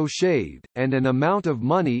also shaved, and an amount of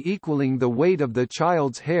money equaling the weight of the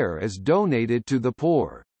child's hair is donated to the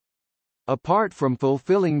poor. Apart from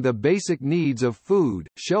fulfilling the basic needs of food,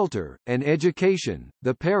 shelter, and education,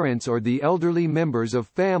 the parents or the elderly members of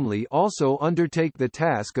family also undertake the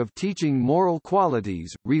task of teaching moral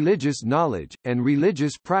qualities, religious knowledge, and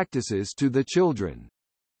religious practices to the children.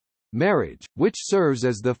 Marriage, which serves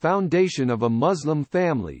as the foundation of a Muslim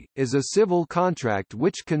family, is a civil contract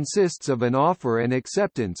which consists of an offer and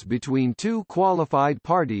acceptance between two qualified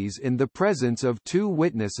parties in the presence of two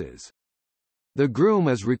witnesses. The groom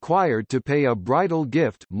is required to pay a bridal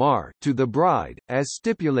gift (mahr) to the bride, as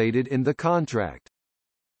stipulated in the contract.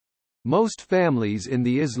 Most families in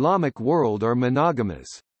the Islamic world are monogamous.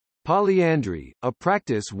 Polyandry, a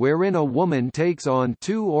practice wherein a woman takes on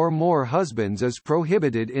two or more husbands, is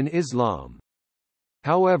prohibited in Islam.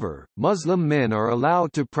 However, Muslim men are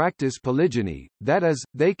allowed to practice polygyny, that is,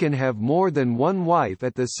 they can have more than one wife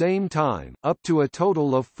at the same time, up to a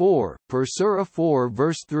total of 4, per Surah 4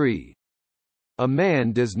 verse 3. A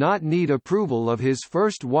man does not need approval of his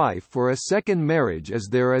first wife for a second marriage, as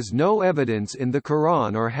there is no evidence in the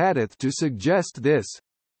Quran or Hadith to suggest this.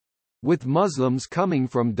 With Muslims coming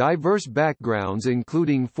from diverse backgrounds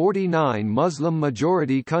including 49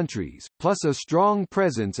 Muslim-majority countries, plus a strong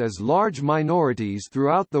presence as large minorities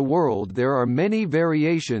throughout the world, there are many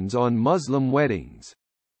variations on Muslim weddings.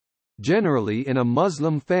 Generally, in a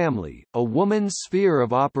Muslim family, a woman's sphere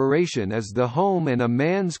of operation is the home and a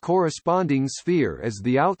man's corresponding sphere is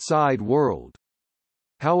the outside world.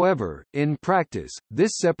 However, in practice,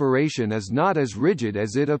 this separation is not as rigid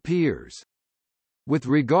as it appears. With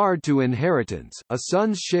regard to inheritance, a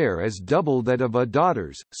son's share is double that of a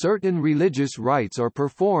daughter's. Certain religious rites are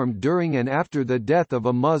performed during and after the death of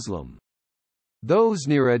a Muslim. Those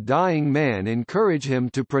near a dying man encourage him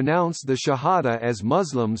to pronounce the Shahada, as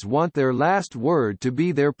Muslims want their last word to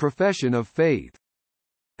be their profession of faith.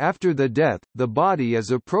 After the death, the body is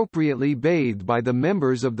appropriately bathed by the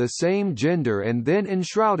members of the same gender and then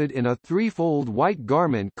enshrouded in a threefold white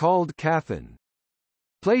garment called kafan.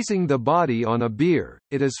 Placing the body on a bier,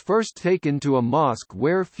 it is first taken to a mosque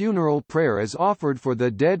where funeral prayer is offered for the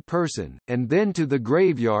dead person, and then to the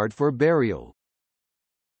graveyard for burial.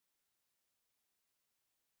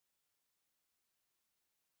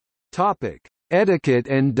 Topic: Etiquette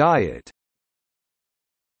and diet.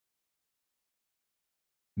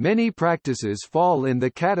 Many practices fall in the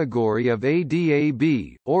category of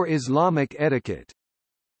adab, or Islamic etiquette.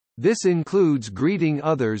 This includes greeting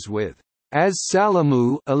others with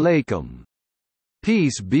As-salamu alaykum,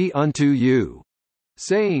 peace be unto you,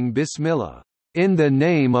 saying Bismillah, in the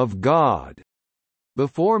name of God,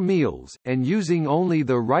 before meals, and using only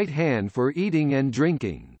the right hand for eating and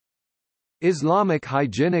drinking. Islamic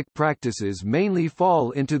hygienic practices mainly fall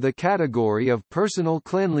into the category of personal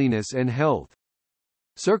cleanliness and health.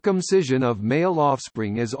 Circumcision of male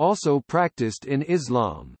offspring is also practiced in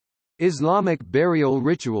Islam. Islamic burial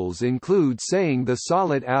rituals include saying the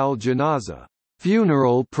Salat al-Janaza,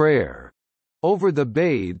 funeral prayer, over the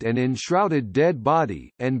bathed and enshrouded dead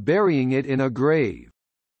body, and burying it in a grave.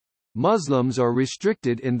 Muslims are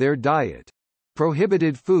restricted in their diet.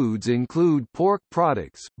 Prohibited foods include pork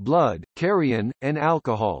products, blood, carrion, and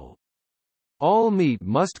alcohol. All meat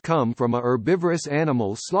must come from a herbivorous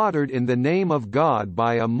animal slaughtered in the name of God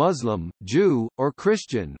by a Muslim, Jew, or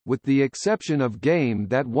Christian, with the exception of game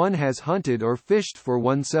that one has hunted or fished for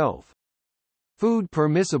oneself. Food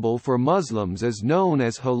permissible for Muslims is known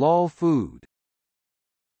as halal food.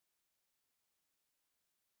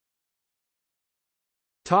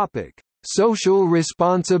 Topic: Social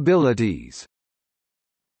responsibilities.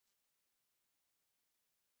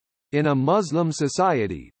 In a Muslim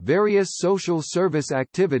society, various social service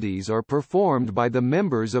activities are performed by the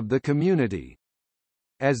members of the community.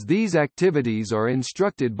 As these activities are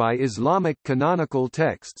instructed by Islamic canonical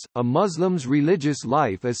texts, a Muslim's religious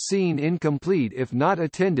life is seen incomplete if not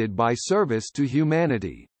attended by service to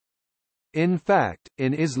humanity. In fact,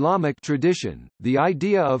 in Islamic tradition, the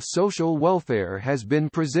idea of social welfare has been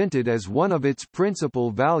presented as one of its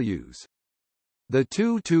principal values. The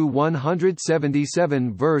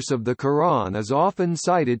 2-177 verse of the Quran is often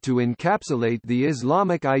cited to encapsulate the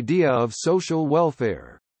Islamic idea of social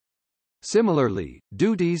welfare. Similarly,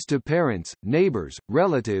 duties to parents, neighbors,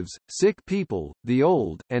 relatives, sick people, the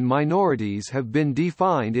old, and minorities have been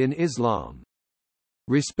defined in Islam.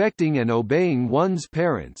 Respecting and obeying one's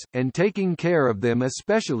parents, and taking care of them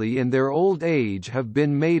especially in their old age, have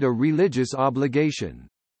been made a religious obligation.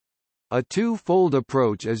 a two-fold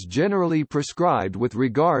approach is generally prescribed with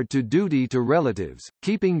regard to duty to relatives,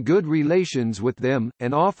 keeping good relations with them,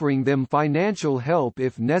 and offering them financial help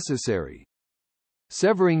if necessary.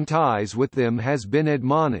 Severing ties with them has been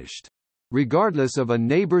admonished. Regardless of a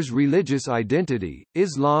neighbor's religious identity,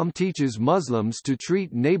 Islam teaches Muslims to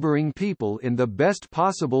treat neighboring people in the best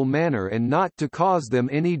possible manner and not to cause them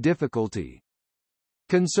any difficulty.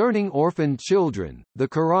 Concerning orphaned children, the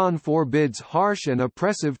Quran forbids harsh and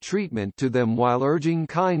oppressive treatment to them while urging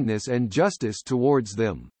kindness and justice towards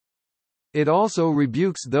them. It also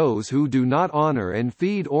rebukes those who do not honor and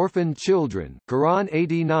feed orphaned children. Quran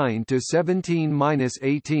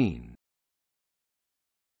 89-17-18.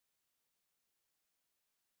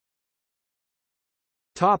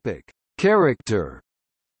 Topic: Character.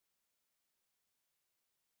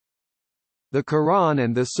 The Quran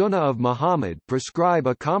and the Sunnah of Muhammad prescribe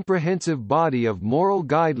a comprehensive body of moral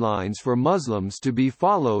guidelines for Muslims to be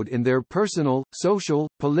followed in their personal, social,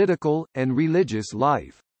 political, and religious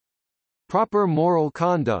life. Proper moral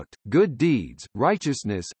conduct, good deeds,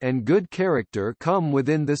 righteousness, and good character come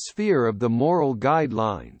within the sphere of the moral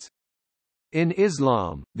guidelines. In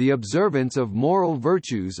Islam, the observance of moral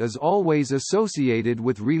virtues is always associated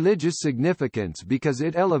with religious significance because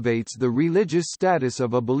it elevates the religious status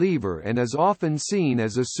of a believer and is often seen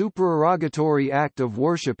as a supererogatory act of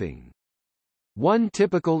worshipping. One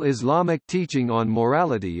typical Islamic teaching on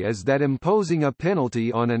morality is that imposing a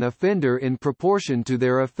penalty on an offender in proportion to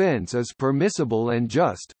their offense is permissible and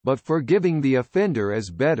just, but forgiving the offender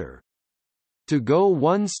is better. To go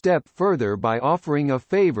one step further by offering a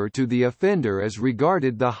favor to the offender is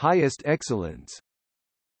regarded the highest excellence.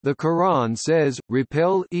 The Quran says,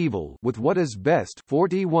 "Repel evil with what is best."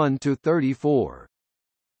 41-34.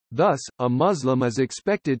 Thus, a Muslim is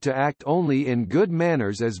expected to act only in good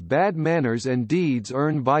manners as bad manners and deeds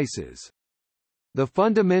earn vices. The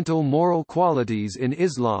fundamental moral qualities in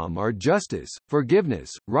Islam are justice,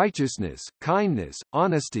 forgiveness, righteousness, kindness,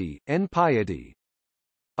 honesty, and piety.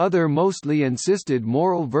 Other mostly insisted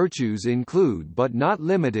moral virtues include but not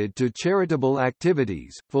limited to charitable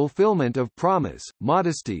activities, fulfillment of promise,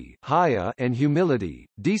 modesty, haya, and humility,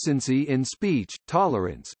 decency in speech,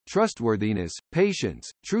 tolerance, trustworthiness, patience,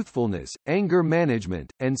 truthfulness, anger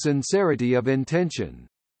management, and sincerity of intention.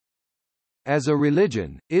 As a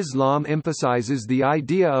religion, Islam emphasizes the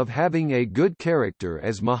idea of having a good character.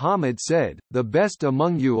 As Muhammad said, "The best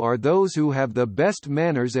among you are those who have the best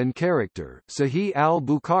manners and character." Sahih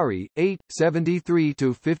al-Bukhari,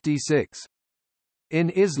 8:73-56. In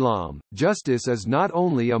Islam, justice is not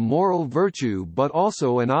only a moral virtue but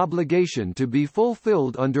also an obligation to be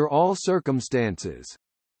fulfilled under all circumstances.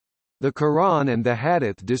 The Quran and the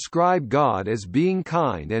Hadith describe God as being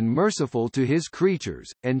kind and merciful to his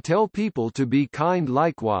creatures, and tell people to be kind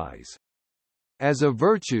likewise. As a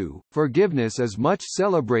virtue, forgiveness is much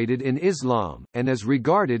celebrated in Islam, and is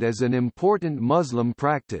regarded as an important Muslim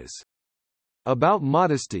practice. About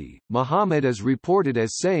modesty, Muhammad is reported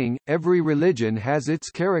as saying, "Every religion has its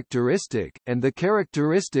characteristic, and the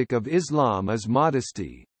characteristic of Islam is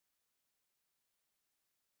modesty."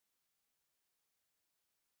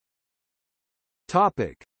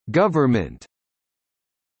 Topic: Government.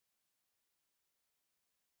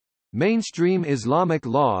 Mainstream Islamic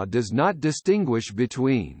law does not distinguish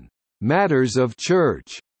between matters of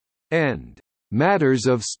church and matters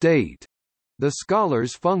of state. The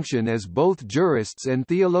scholars function as both jurists and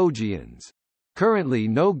theologians. Currently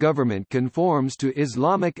no government conforms to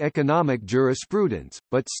Islamic economic jurisprudence,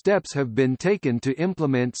 but steps have been taken to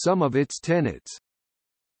implement some of its tenets.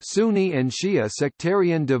 Sunni and Shia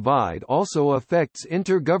sectarian divide also affects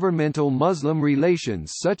intergovernmental Muslim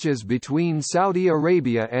relations such as between Saudi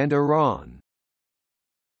Arabia and Iran.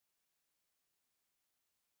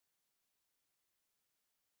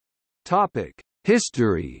 Topic: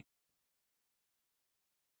 History.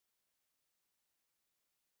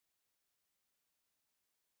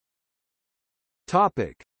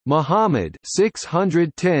 Topic: Muhammad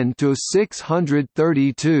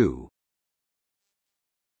 610–632.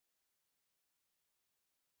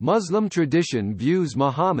 Muslim tradition views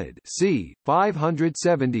Muhammad c.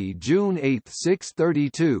 570 June 8,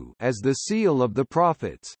 632 as the seal of the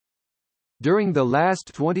prophets. During the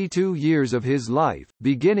last 22 years of his life,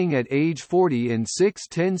 beginning at age 40 in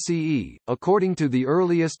 610 CE, according to the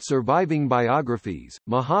earliest surviving biographies,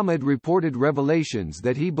 Muhammad reported revelations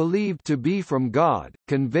that he believed to be from God,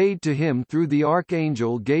 conveyed to him through the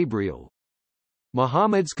archangel Gabriel.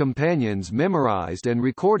 Muhammad's companions memorized and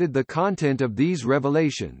recorded the content of these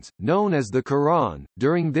revelations, known as the Quran.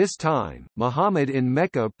 During this time, Muhammad in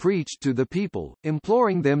Mecca preached to the people,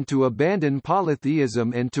 imploring them to abandon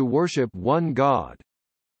polytheism and to worship one God.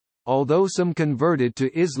 Although some converted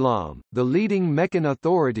to Islam, the leading Meccan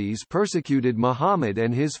authorities persecuted Muhammad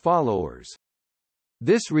and his followers.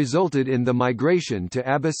 This resulted in the migration to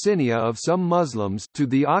Abyssinia of some Muslims to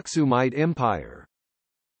the Aksumite Empire.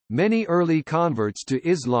 Many early converts to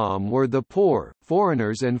Islam were the poor,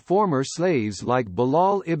 foreigners and former slaves like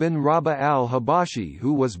Bilal ibn Rabah al-Habashi,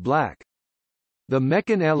 who was black. The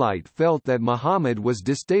Meccan elite felt that Muhammad was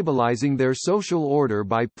destabilizing their social order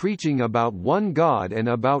by preaching about one God and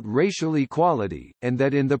about racial equality, and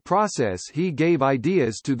that in the process he gave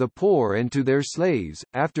ideas to the poor and to their slaves.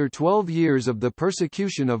 After 12 years of the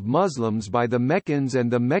persecution of Muslims by the Meccans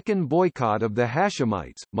and the Meccan boycott of the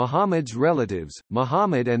Hashemites, Muhammad's relatives,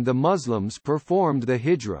 Muhammad and the Muslims performed the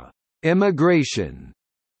Hijra, emigration,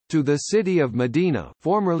 to the city of Medina,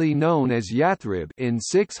 formerly known as Yathrib, in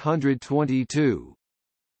 622.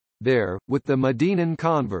 There, with the Medinan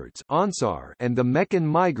converts Ansar and the Meccan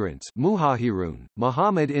migrants Muhajirun,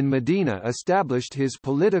 Muhammad in Medina established his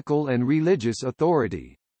political and religious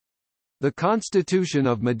authority. The Constitution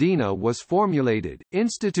of Medina was formulated,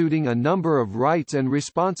 instituting a number of rights and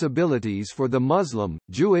responsibilities for the Muslim,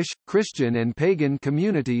 Jewish, Christian and pagan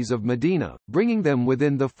communities of Medina, bringing them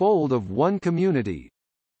within the fold of one community.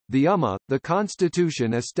 The Ummah. The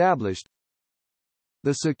Constitution established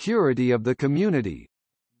the security of the community,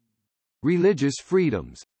 religious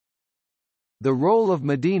freedoms, the role of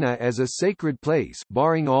Medina as a sacred place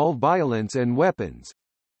barring all violence and weapons,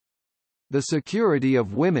 the security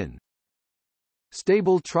of women,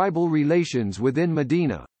 stable tribal relations within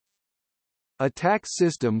Medina, a tax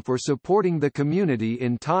system for supporting the community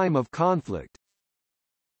in time of conflict,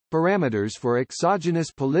 parameters for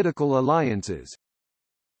exogenous political alliances,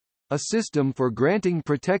 a system for granting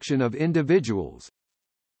protection of individuals,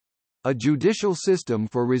 a judicial system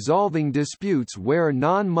for resolving disputes where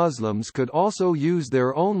non-Muslims could also use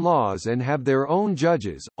their own laws and have their own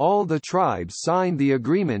judges. All the tribes signed the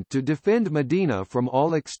agreement to defend Medina from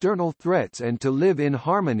all external threats and to live in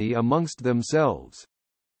harmony amongst themselves.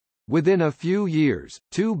 Within a few years,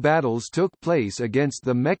 two battles took place against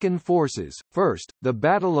the Meccan forces. First, the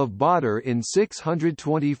Battle of Badr in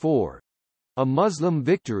 624. A Muslim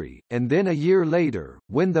victory, and then a year later,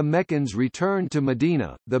 when the Meccans returned to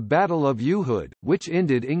Medina, the Battle of Uhud, which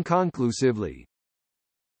ended inconclusively.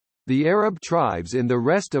 The Arab tribes in the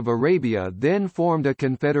rest of Arabia then formed a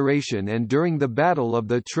confederation and during the Battle of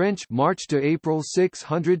the Trench March to April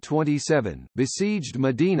 627, besieged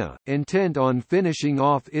Medina, intent on finishing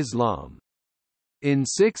off Islam. In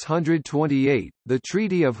 628, the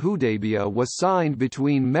Treaty of Hudaybiyah was signed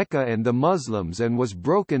between Mecca and the Muslims and was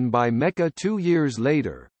broken by Mecca 2 years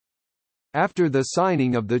later. After the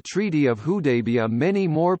signing of the Treaty of Hudaybiyah, many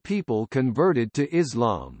more people converted to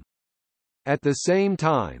Islam. At the same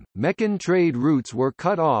time, Meccan trade routes were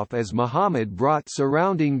cut off as Muhammad brought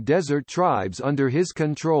surrounding desert tribes under his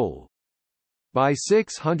control. By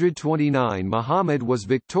 629 Muhammad was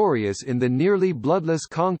victorious in the nearly bloodless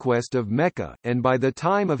conquest of Mecca, and by the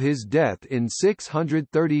time of his death in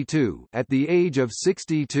 632, at the age of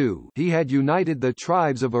 62, he had united the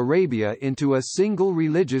tribes of Arabia into a single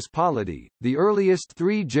religious polity. The earliest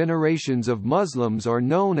 3 generations of Muslims are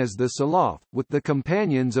known as the Salaf, with the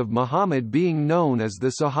companions of Muhammad being known as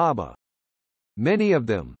the Sahaba. Many of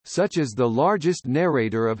them, such as the largest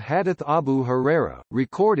narrator of Hadith Abu Huraira,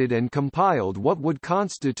 recorded and compiled what would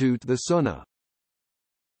constitute the Sunnah.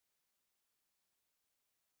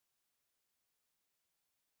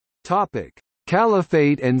 Topic: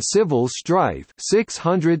 Caliphate and civil strife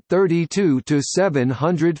 632 to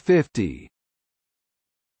 750.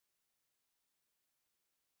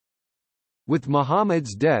 With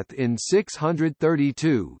Muhammad's death in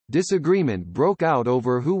 632, disagreement broke out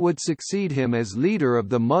over who would succeed him as leader of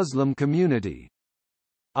the Muslim community.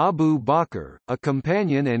 Abu Bakr, a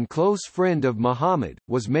companion and close friend of Muhammad,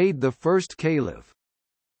 was made the first caliph.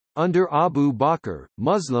 Under Abu Bakr,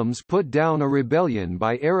 Muslims put down a rebellion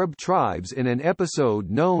by Arab tribes in an episode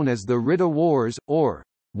known as the Ridda Wars, or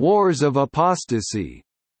Wars of Apostasy.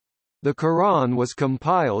 The Quran was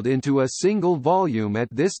compiled into a single volume at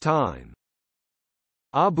this time.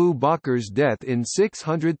 Abu Bakr's death in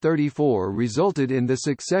 634 resulted in the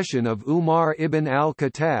succession of Umar ibn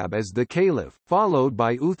al-Khattab as the caliph, followed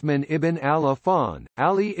by Uthman ibn al-Affan,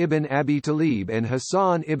 Ali ibn Abi Talib and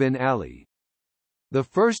Hassan ibn Ali. The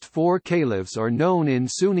first 4 caliphs are known in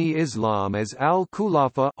Sunni Islam as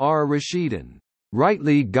al-Khulafa ar-Rashidun,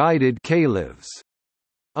 rightly guided caliphs.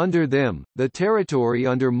 Under them, the territory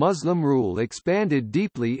under Muslim rule expanded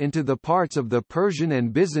deeply into the parts of the Persian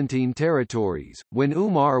and Byzantine territories. When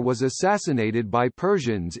Umar was assassinated by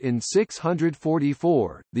Persians in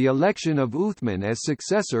 644, the election of Uthman as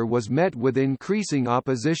successor was met with increasing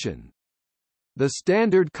opposition. The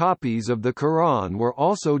standard copies of the Quran were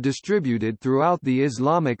also distributed throughout the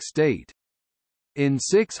Islamic State. In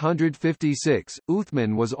 656,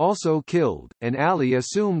 Uthman was also killed, and Ali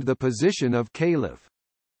assumed the position of caliph.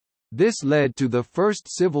 This led to the First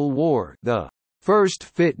Civil War, the First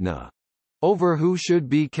Fitna, over who should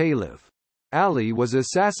be caliph. Ali was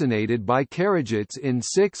assassinated by Kharijites in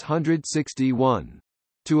 661.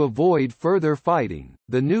 To avoid further fighting,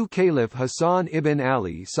 the new caliph Hassan ibn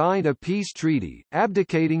Ali signed a peace treaty,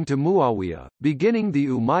 abdicating to Muawiyah, beginning the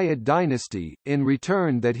Umayyad dynasty, in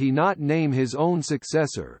return that he not name his own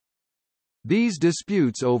successor. These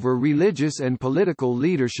disputes over religious and political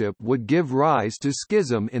leadership would give rise to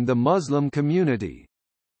schism in the Muslim community.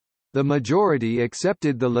 The majority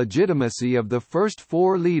accepted the legitimacy of the first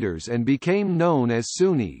four leaders and became known as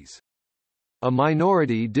Sunnis. A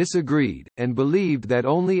minority disagreed, and believed that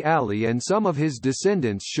only Ali and some of his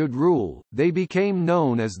descendants should rule. They became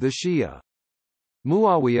known as the Shia.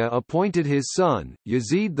 Muawiyah appointed his son,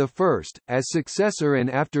 Yazid I, as successor,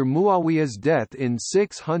 and after Muawiyah's death in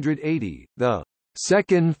 680, the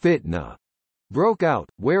Second Fitna broke out,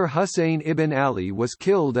 where Husayn ibn Ali was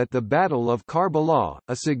killed at the Battle of Karbala,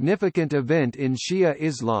 a significant event in Shia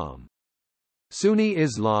Islam. Sunni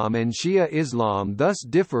Islam and Shia Islam thus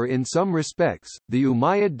differ in some respects. The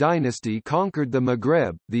Umayyad dynasty conquered the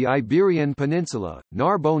Maghreb, the Iberian Peninsula,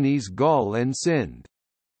 Narbonese Gaul and Sind.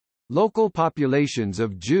 Local populations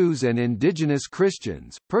of Jews and indigenous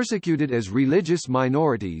Christians, persecuted as religious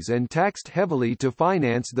minorities and taxed heavily to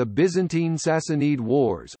finance the Byzantine Sassanid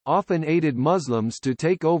Wars, often aided Muslims to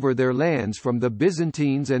take over their lands from the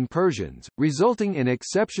Byzantines and Persians, resulting in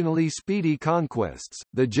exceptionally speedy conquests.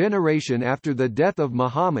 The generation after the death of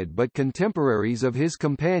Muhammad but contemporaries of his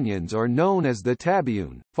companions are known as the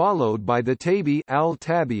Tabi'un, followed by the Tabi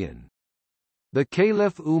al-Tabi'in. The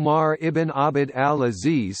Caliph Umar ibn Abd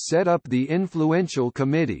al-Aziz set up the influential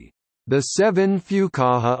committee, the Seven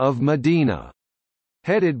Fuqaha of Medina,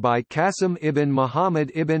 headed by Qasim ibn Muhammad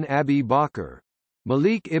ibn Abi Bakr.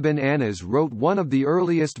 Malik ibn Anas wrote one of the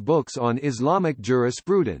earliest books on Islamic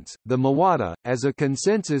jurisprudence, the Muwatta, as a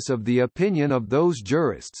consensus of the opinion of those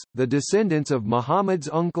jurists. The descendants of Muhammad's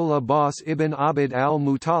uncle Abbas ibn Abd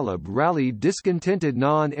al-Muttalib rallied discontented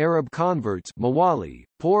non-Arab converts, Mawali,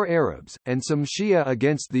 poor Arabs, and some Shia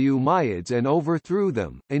against the Umayyads and overthrew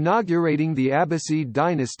them, inaugurating the Abbasid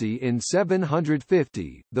dynasty in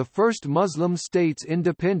 750. The first Muslim states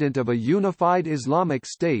independent of a unified Islamic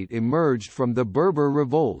state emerged from the Berber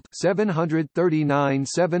Revolt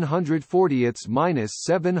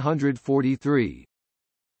 739–740–743.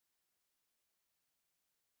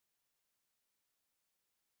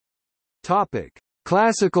 Topic: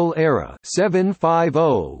 Classical era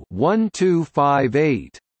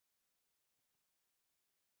 750–1258.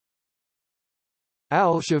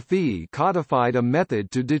 Al-Shafi'i codified a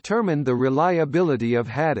method to determine the reliability of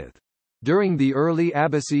hadith. During the early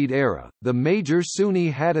Abbasid era, the major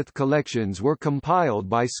Sunni hadith collections were compiled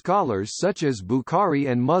by scholars such as Bukhari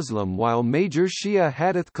and Muslim, while major Shia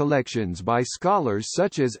hadith collections by scholars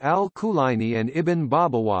such as Al-Kulaini and Ibn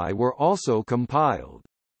Babawai were also compiled.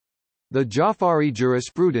 The Ja'fari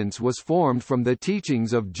jurisprudence was formed from the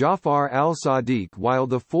teachings of Ja'far al-Sadiq, while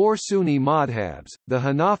the four Sunni madhabs, the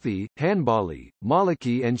Hanafi, Hanbali,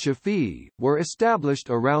 Maliki and Shafi'i, were established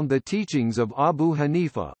around the teachings of Abu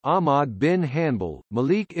Hanifa, Ahmad bin Hanbal,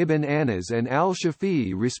 Malik ibn Anas and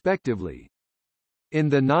al-Shafi'i respectively. In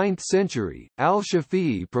the 9th century,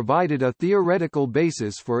 al-Shafi'i provided a theoretical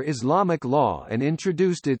basis for Islamic law and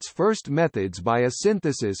introduced its first methods by a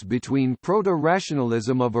synthesis between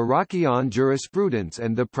proto-rationalism of Iraqi jurisprudence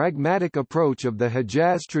and the pragmatic approach of the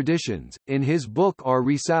Hijaz traditions, in his book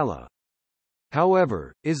Ar-Risala.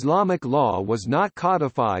 However, Islamic law was not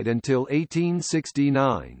codified until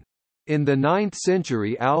 1869. In the 9th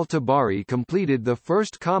century al-Tabari completed the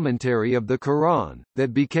first commentary of the Quran,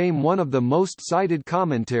 that became one of the most cited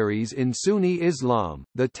commentaries in Sunni Islam,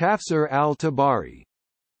 the Tafsir al-Tabari.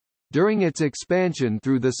 During its expansion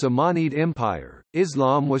through the Samanid Empire,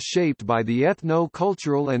 Islam was shaped by the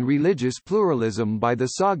ethno-cultural and religious pluralism by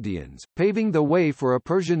the Sogdians, paving the way for a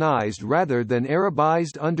Persianized rather than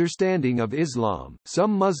Arabized understanding of Islam.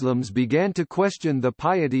 Some Muslims began to question the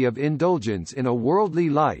piety of indulgence in a worldly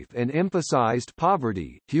life and emphasized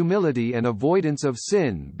poverty, humility and avoidance of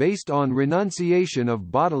sin based on renunciation of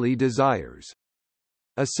bodily desires.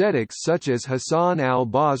 Ascetics such as Hassan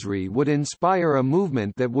al-Basri would inspire a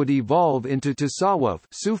movement that would evolve into Tasawwuf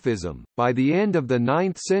Sufism. By the end of the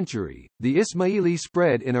 9th century, the Ismaili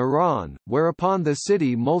spread in Iran, whereupon the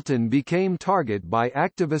city Multan became target by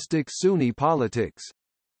activistic Sunni politics.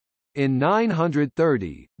 In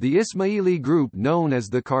 930, the Ismaili group known as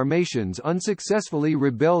the Karmatians unsuccessfully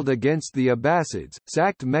rebelled against the Abbasids,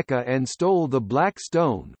 sacked Mecca and stole the Black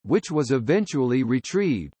Stone, which was eventually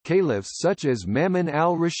retrieved. Caliphs such as Mamun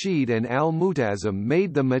al-Rashid and al-Mu'tasim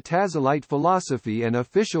made the Mutazilite philosophy an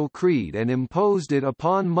official creed and imposed it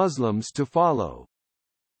upon Muslims to follow.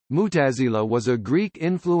 Mu'tazila was a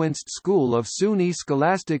Greek-influenced school of Sunni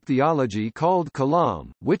scholastic theology called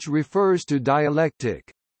Kalam, which refers to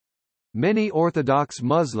dialectic. Many Orthodox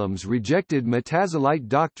Muslims rejected Mutazilite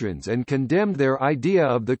doctrines and condemned their idea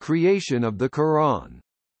of the creation of the Quran.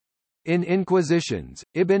 In inquisitions,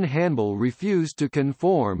 Ibn Hanbal refused to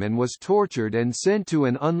conform and was tortured and sent to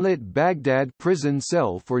an unlit Baghdad prison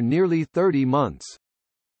cell for nearly 30 months.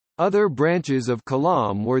 Other branches of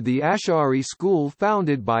Kalam were the Ash'ari school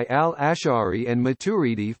founded by al-Ash'ari and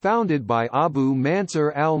Maturidi founded by Abu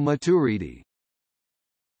Mansur al-Maturidi.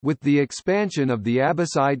 With the expansion of the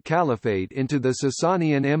Abbasid Caliphate into the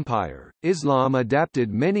Sasanian Empire, Islam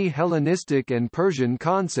adapted many Hellenistic and Persian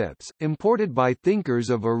concepts, imported by thinkers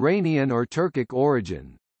of Iranian or Turkic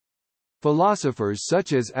origin. Philosophers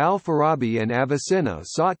such as al-Farabi and Avicenna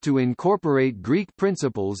sought to incorporate Greek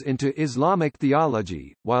principles into Islamic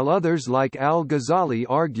theology, while others like al-Ghazali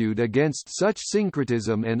argued against such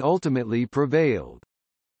syncretism and ultimately prevailed.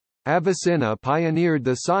 Avicenna pioneered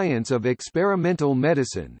the science of experimental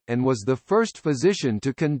medicine, and was the first physician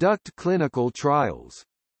to conduct clinical trials.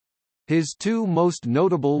 His two most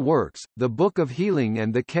notable works, the Book of Healing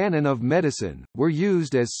and the Canon of Medicine, were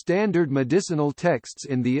used as standard medicinal texts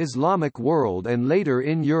in the Islamic world and later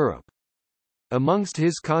in Europe. Amongst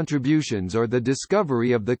his contributions are the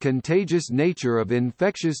discovery of the contagious nature of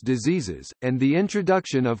infectious diseases, and the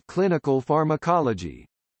introduction of clinical pharmacology.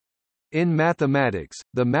 In mathematics,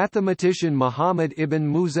 the mathematician Muhammad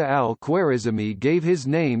ibn Musa al-Khwarizmi gave his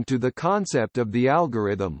name to the concept of the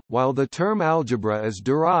algorithm, while the term algebra is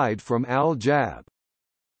derived from al-jab.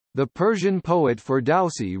 The Persian poet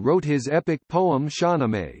Ferdowsi wrote his epic poem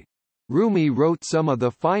Shahnameh. Rumi wrote some of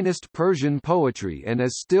the finest Persian poetry and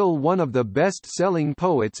is still one of the best-selling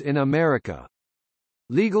poets in America.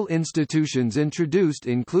 Legal institutions introduced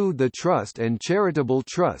include the Trust and Charitable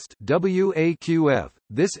Trust (WAQF).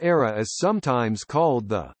 This era is sometimes called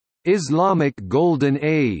the Islamic Golden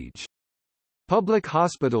Age. Public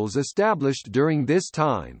hospitals established during this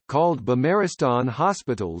time, called Bimaristan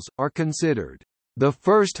hospitals, are considered the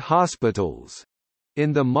first hospitals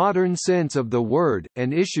in the modern sense of the word,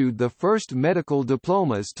 and issued the first medical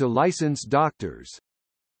diplomas to licensed doctors.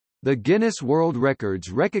 The Guinness World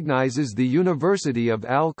Records recognizes the University of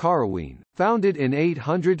Al-Qarawiyyin, founded in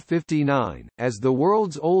 859, as the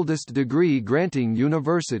world's oldest degree-granting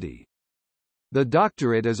university. The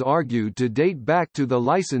doctorate is argued to date back to the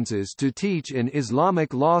licenses to teach in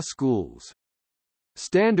Islamic law schools.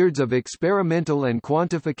 Standards of experimental and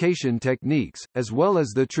quantification techniques, as well as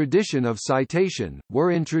the tradition of citation,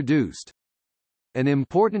 were introduced. An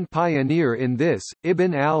important pioneer in this,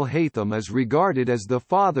 Ibn al-Haytham is regarded as the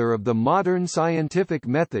father of the modern scientific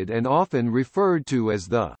method and often referred to as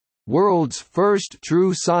the world's first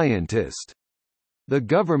true scientist. The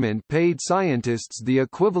government paid scientists the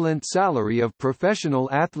equivalent salary of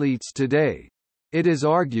professional athletes today. It is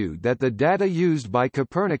argued that the data used by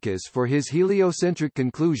Copernicus for his heliocentric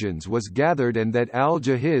conclusions was gathered and that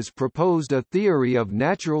al-Jahiz proposed a theory of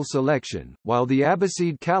natural selection, while the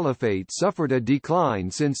Abbasid Caliphate suffered a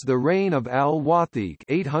decline since the reign of al-Wathiq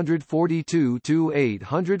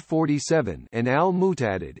 (842–847) and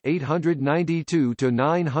al-Mu'tadid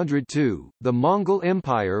 (892–902). The Mongol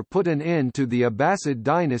Empire put an end to the Abbasid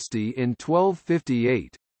dynasty in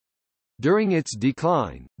 1258. During its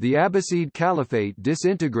decline, the Abbasid Caliphate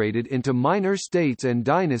disintegrated into minor states and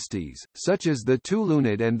dynasties, such as the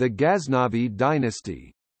Tulunid and the Ghaznavid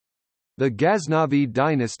dynasty. The Ghaznavid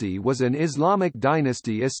dynasty was an Islamic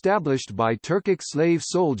dynasty established by Turkic slave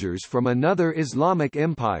soldiers from another Islamic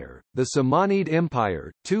empire, the Samanid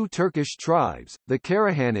Empire. Two Turkish tribes, the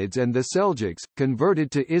Karahanids and the Seljuks,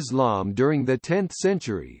 converted to Islam during the 10th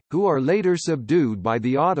century, who are later subdued by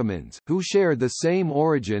the Ottomans, who share the same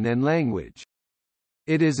origin and language.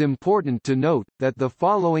 It is important to note, that the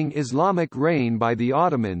following Islamic reign by the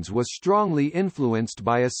Ottomans was strongly influenced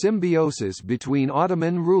by a symbiosis between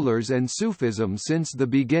Ottoman rulers and Sufism since the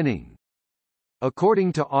beginning.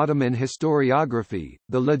 According to Ottoman historiography,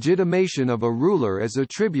 the legitimation of a ruler is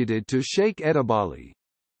attributed to Sheikh Edebali.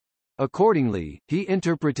 Accordingly, he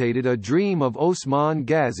interpreted a dream of Osman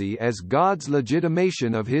Ghazi as God's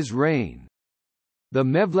legitimation of his reign. The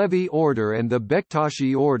Mevlevi order and the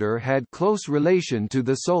Bektashi order had close relation to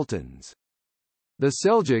the sultans. The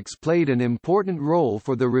Seljuks played an important role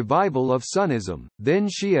for the revival of Sunnism, then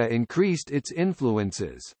Shia increased its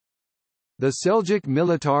influences. The Seljuk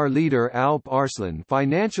military leader Alp Arslan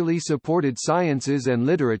financially supported sciences and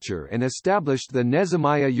literature and established the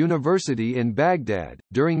Nizamiya University in Baghdad.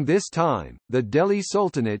 During this time, the Delhi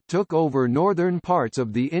Sultanate took over northern parts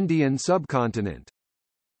of the Indian subcontinent.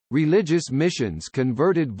 Religious missions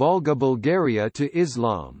converted Volga Bulgaria to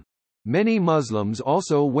Islam. Many Muslims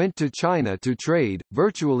also went to China to trade,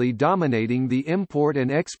 virtually dominating the import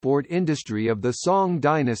and export industry of the Song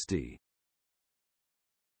dynasty.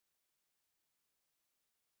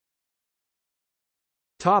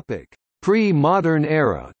 Topic: Pre-modern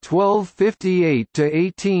era, 1258 to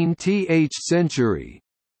 18th century.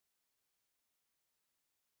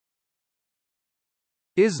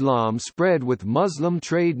 Islam spread with Muslim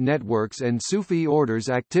trade networks and Sufi orders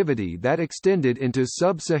activity that extended into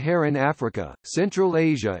sub-Saharan Africa, Central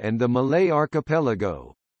Asia and the Malay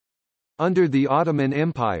archipelago. Under the Ottoman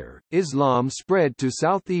Empire, Islam spread to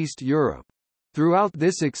Southeast Europe. Throughout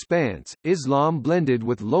this expanse, Islam blended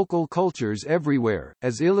with local cultures everywhere,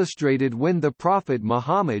 as illustrated when the Prophet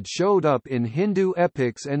Muhammad showed up in Hindu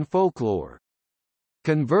epics and folklore.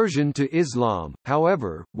 Conversion to Islam,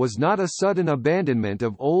 however, was not a sudden abandonment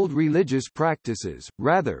of old religious practices,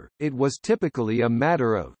 rather, it was typically a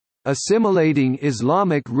matter of assimilating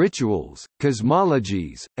Islamic rituals,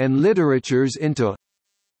 cosmologies, and literatures into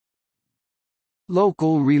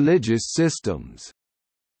local religious systems.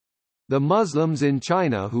 The Muslims in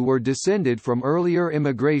China who were descended from earlier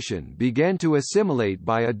immigration began to assimilate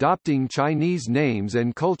by adopting Chinese names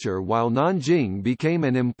and culture while Nanjing became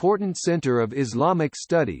an important center of Islamic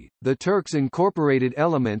study. The Turks incorporated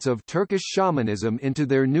elements of Turkish shamanism into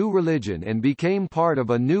their new religion and became part of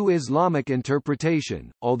a new Islamic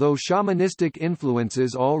interpretation, although shamanistic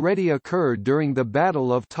influences already occurred during the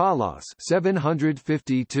Battle of Talas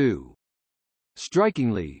 752.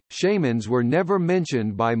 Strikingly, shamans were never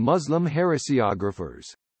mentioned by Muslim harissiographers.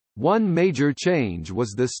 One major change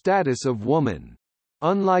was the status of woman.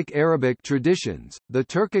 Unlike Arabic traditions, the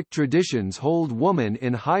Turkic traditions hold woman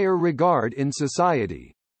in higher regard in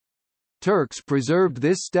society. Turks preserved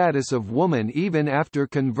this status of woman even after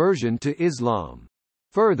conversion to Islam.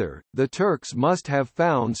 Further, the Turks must have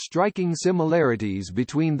found striking similarities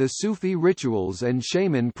between the Sufi rituals and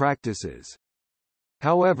shaman practices.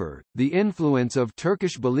 However, the influence of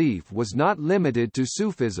Turkish belief was not limited to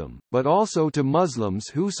Sufism, but also to Muslims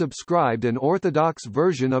who subscribed an orthodox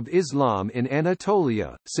version of Islam in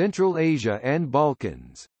Anatolia, Central Asia and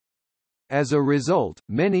Balkans. As a result,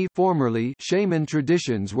 many formerly shaman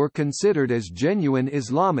traditions were considered as genuine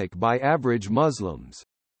Islamic by average Muslims.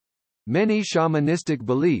 Many shamanistic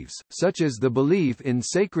beliefs, such as the belief in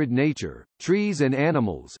sacred nature, trees and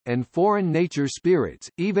animals, and foreign nature spirits,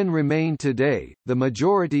 even remain today. The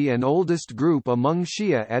majority and oldest group among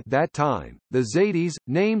Shia at that time, the Zaydis,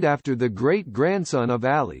 named after the great-grandson of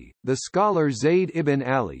Ali, the scholar Zayd ibn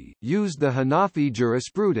Ali, used the Hanafi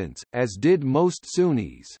jurisprudence, as did most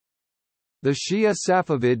Sunnis. The Shia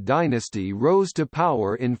Safavid dynasty rose to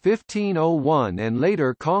power in 1501 and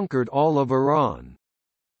later conquered all of Iran.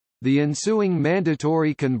 The ensuing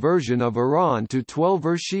mandatory conversion of Iran to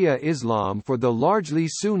Twelver Shia Islam for the largely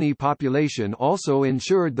Sunni population also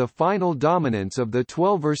ensured the final dominance of the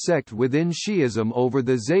Twelver sect within Shi'ism over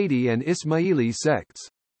the Zaydi and Ismaili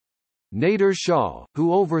sects. Nader Shah,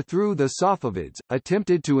 who overthrew the Safavids,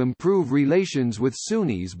 attempted to improve relations with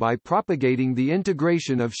Sunnis by propagating the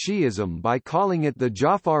integration of Shi'ism by calling it the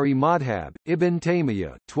Ja'fari Madhab. Ibn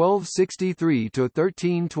Taymiyyah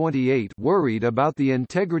 (1263–1328) worried about the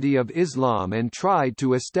integrity of Islam and tried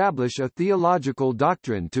to establish a theological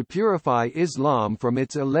doctrine to purify Islam from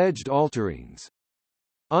its alleged alterings.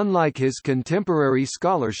 Unlike his contemporary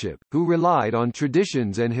scholarship, who relied on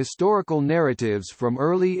traditions and historical narratives from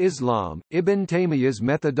early Islam, Ibn Taymiyyah's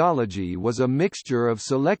methodology was a mixture of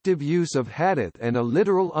selective use of hadith and a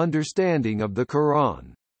literal understanding of the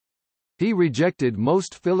Quran. He rejected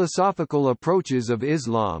most philosophical approaches of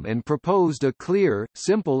Islam and proposed a clear,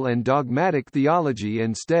 simple and dogmatic theology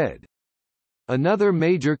instead. Another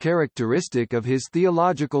major characteristic of his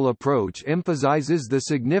theological approach emphasizes the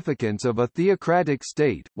significance of a theocratic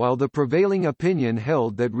state, while the prevailing opinion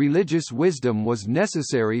held that religious wisdom was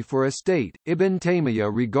necessary for a state. Ibn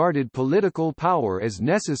Taymiyyah regarded political power as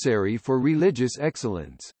necessary for religious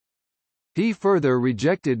excellence. He further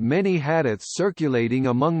rejected many hadiths circulating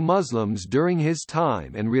among Muslims during his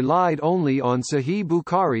time and relied only on Sahih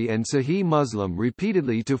Bukhari and Sahih Muslim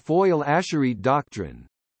repeatedly to foil Asharite doctrine.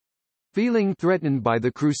 Feeling threatened by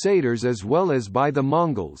the Crusaders as well as by the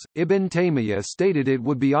Mongols, Ibn Taymiyyah stated it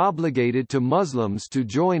would be obligated to Muslims to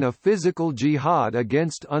join a physical jihad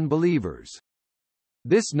against unbelievers.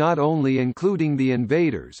 This not only including the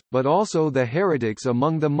invaders, but also the heretics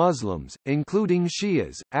among the Muslims, including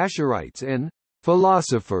Shias, Asharites and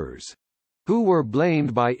philosophers, who were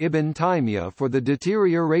blamed by Ibn Taymiyyah for the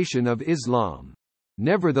deterioration of Islam.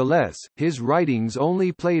 Nevertheless, his writings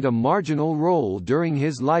only played a marginal role during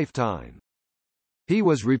his lifetime. He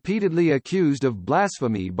was repeatedly accused of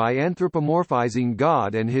blasphemy by anthropomorphizing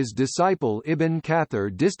God, and his disciple Ibn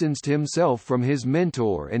Kathir distanced himself from his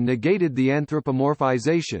mentor and negated the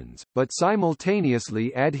anthropomorphizations, but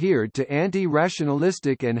simultaneously adhered to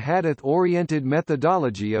anti-rationalistic and hadith-oriented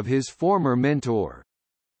methodology of his former mentor.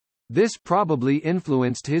 This probably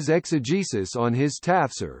influenced his exegesis on his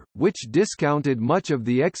tafsir, which discounted much of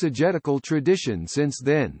the exegetical tradition since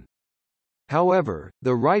then. However,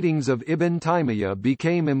 the writings of Ibn Taymiyyah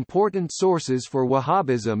became important sources for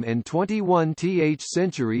Wahhabism and 21th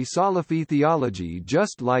century Salafi theology,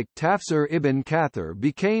 just like Tafsir Ibn Kathir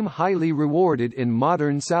became highly rewarded in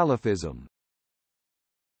modern Salafism.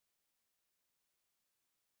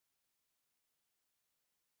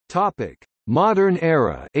 Topic: Modern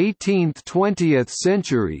era, 18th–20th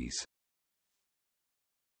centuries.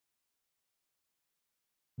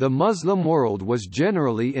 The Muslim world was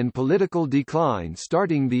generally in political decline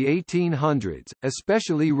starting the 1800s,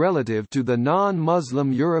 especially relative to the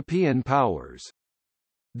non-Muslim European powers.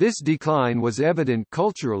 This decline was evident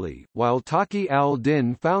culturally. While Taqi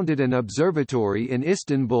al-Din founded an observatory in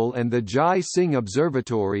Istanbul and the Jai Singh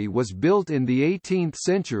Observatory was built in the 18th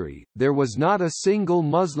century, there was not a single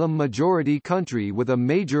Muslim-majority country with a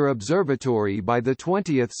major observatory by the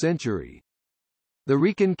 20th century. The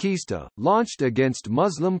Reconquista, launched against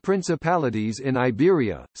Muslim principalities in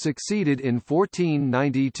Iberia, succeeded in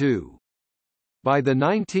 1492. By the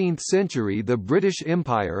 19th century the British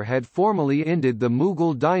Empire had formally ended the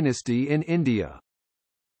Mughal dynasty in India.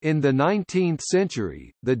 In the 19th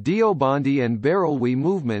century, the Deobandi and Barelwi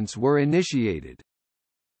movements were initiated.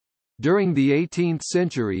 During the 18th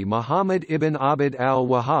century Muhammad ibn Abd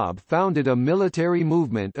al-Wahhab founded a military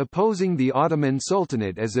movement opposing the Ottoman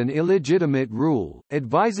Sultanate as an illegitimate rule,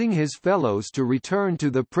 advising his fellows to return to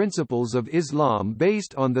the principles of Islam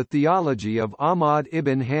based on the theology of Ahmad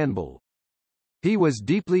ibn Hanbal. He was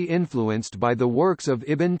deeply influenced by the works of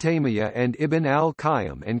Ibn Taymiyyah and Ibn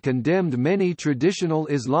al-Qayyim and condemned many traditional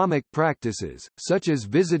Islamic practices, such as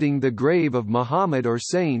visiting the grave of Muhammad or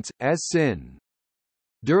saints, as sin.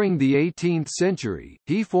 During the 18th century,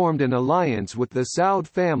 he formed an alliance with the Saud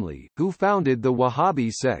family, who founded the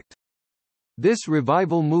Wahhabi sect. This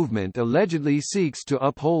revival movement allegedly seeks to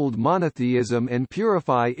uphold monotheism and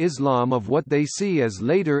purify Islam of what they see as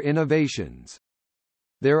later innovations.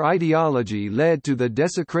 Their ideology led to the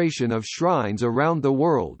desecration of shrines around the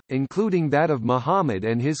world, including that of Muhammad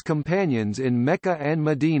and his companions in Mecca and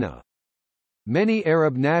Medina. Many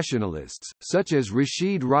Arab nationalists, such as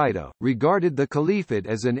Rashid Rida, regarded the Caliphate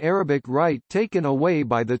as an Arabic right taken away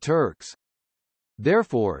by the Turks.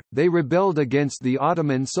 Therefore, they rebelled against the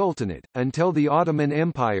Ottoman Sultanate, until the Ottoman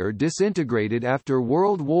Empire disintegrated after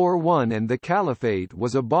World War I and the Caliphate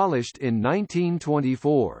was abolished in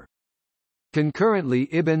 1924. Concurrently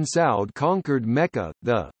Ibn Saud conquered Mecca,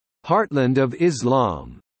 the heartland of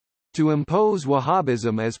Islam, to impose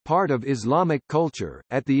Wahhabism as part of Islamic culture.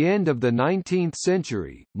 At the end of the 19th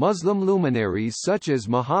century, Muslim luminaries such as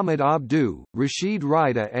Muhammad Abduh, Rashid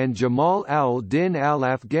Rida, and Jamal al-Din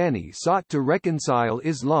al-Afghani sought to reconcile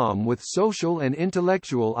Islam with social and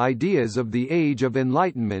intellectual ideas of the Age of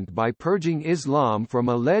Enlightenment by purging Islam from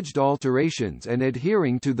alleged alterations and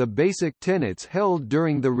adhering to the basic tenets held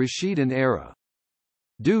during the Rashidun era.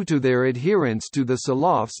 Due to their adherence to the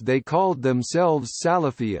Salafs, they called themselves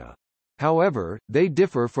Salafiyya. However, they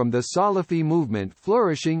differ from the Salafi movement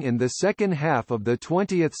flourishing in the second half of the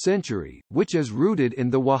 20th century, which is rooted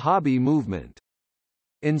in the Wahhabi movement.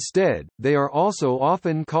 Instead, they are also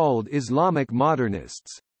often called Islamic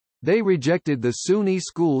modernists. They rejected the Sunni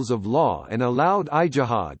schools of law and allowed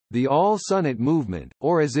Jihad, the Al-Sunnat movement,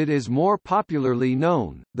 or as it is more popularly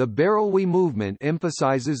known, the Barelwi movement,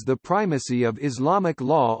 emphasizes the primacy of Islamic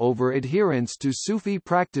law over adherence to Sufi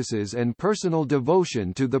practices and personal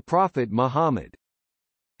devotion to the Prophet Muhammad.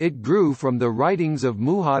 It grew from the writings of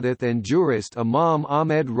muhaddith and jurist Imam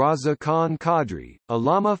Ahmed Raza Khan Qadri,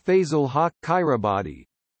 Allama Fazl Haq Khairabadi,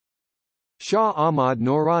 Shah Ahmad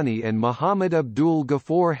Noorani and Muhammad Abdul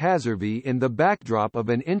Ghaffar Hazarvi in the backdrop of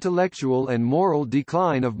an intellectual and moral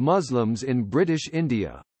decline of Muslims in British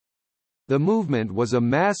India. The movement was a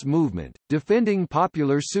mass movement, defending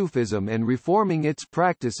popular Sufism and reforming its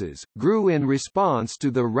practices, grew in response to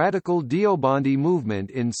the radical Deobandi movement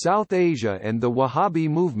in South Asia and the Wahhabi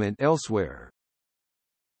movement elsewhere.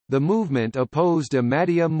 The movement opposed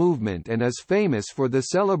Ahmadiyya movement and is famous for the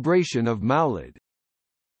celebration of Maulid.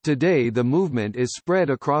 Today the movement is spread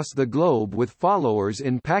across the globe with followers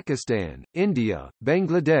in Pakistan, India,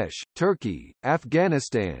 Bangladesh, Turkey,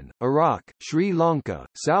 Afghanistan, Iraq, Sri Lanka,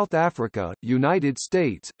 South Africa, United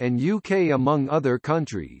States, and UK among other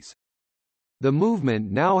countries. The movement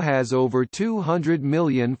now has over 200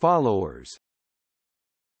 million followers.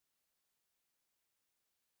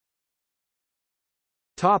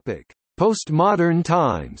 Topic: Postmodern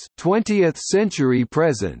times, 20th century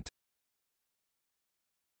present.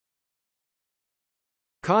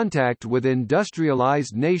 Contact with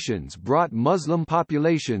industrialized nations brought Muslim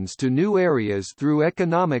populations to new areas through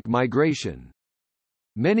economic migration.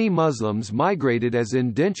 Many Muslims migrated as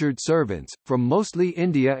indentured servants, from mostly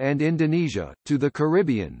India and Indonesia, to the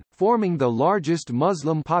Caribbean, forming the largest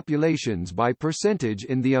Muslim populations by percentage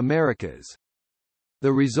in the Americas.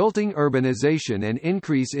 The resulting urbanization and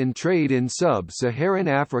increase in trade in sub-Saharan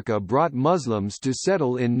Africa brought Muslims to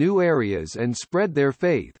settle in new areas and spread their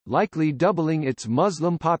faith, likely doubling its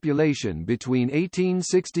Muslim population between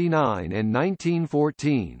 1869 and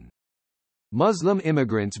 1914. Muslim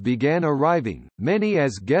immigrants began arriving, many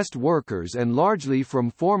as guest workers and largely from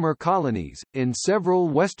former colonies, in several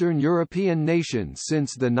Western European nations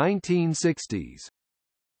since the 1960s.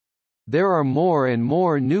 There are more and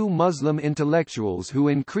more new Muslim intellectuals who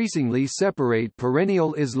increasingly separate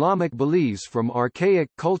perennial Islamic beliefs from archaic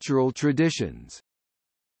cultural traditions.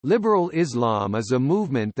 Liberal Islam is a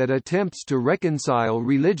movement that attempts to reconcile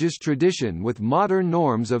religious tradition with modern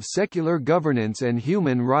norms of secular governance and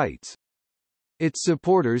human rights. Its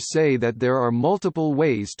supporters say that there are multiple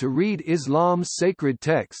ways to read Islam's sacred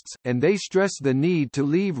texts, and they stress the need to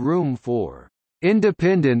leave room for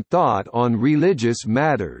independent thought on religious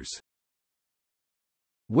matters.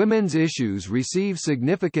 Women's issues receive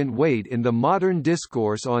significant weight in the modern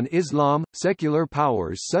discourse on Islam. Secular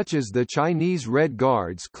powers such as the Chinese Red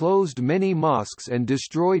Guards closed many mosques and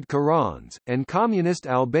destroyed Qurans, and communist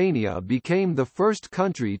Albania became the first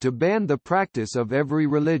country to ban the practice of every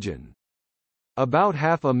religion. About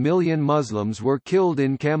 500,000 Muslims were killed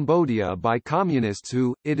in Cambodia by communists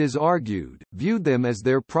who, it is argued, viewed them as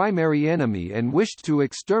their primary enemy and wished to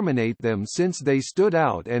exterminate them since they stood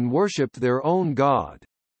out and worshipped their own god.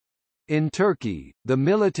 In Turkey, the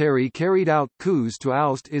military carried out coups to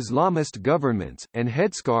oust Islamist governments, and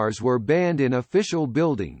headscarves were banned in official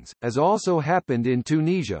buildings, as also happened in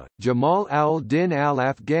Tunisia. Jamal al-Din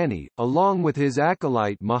al-Afghani, along with his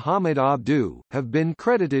acolyte Muhammad Abdu, have been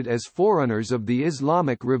credited as forerunners of the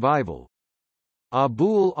Islamic revival.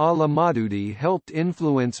 Abul Allah Maududi helped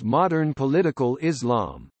influence modern political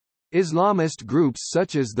Islam. Islamist groups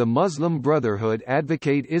such as the Muslim Brotherhood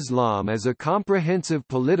advocate Islam as a comprehensive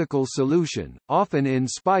political solution, often in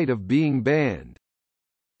spite of being banned.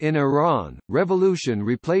 In Iran, revolution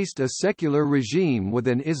replaced a secular regime with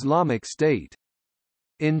an Islamic state.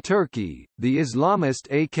 In Turkey, the Islamist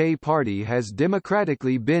AK party has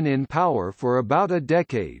democratically been in power for about a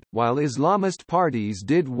decade, while Islamist parties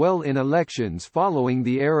did well in elections following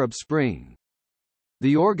the Arab Spring.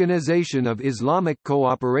 The Organization of Islamic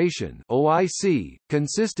Cooperation (OIC),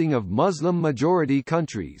 consisting of Muslim-majority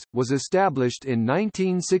countries, was established in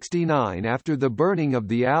 1969 after the burning of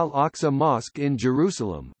the Al-Aqsa Mosque in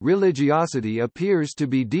Jerusalem. Religiosity appears to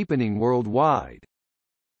be deepening worldwide.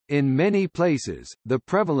 In many places, the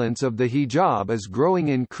prevalence of the hijab is growing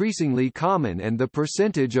increasingly common and the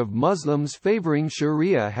percentage of Muslims favoring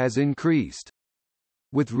Sharia has increased.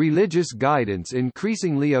 With religious guidance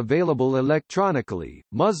increasingly available electronically,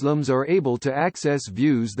 Muslims are able to access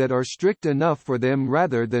views that are strict enough for them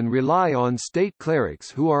rather than rely on state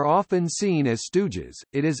clerics who are often seen as stooges.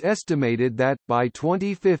 It is estimated that, by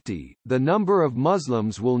 2050, the number of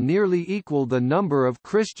Muslims will nearly equal the number of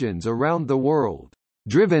Christians around the world,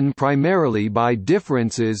 driven primarily by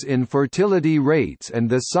differences in fertility rates and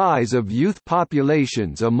the size of youth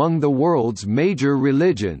populations among the world's major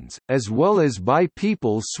religions, as well as by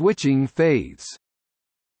people switching faiths.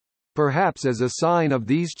 Perhaps as a sign of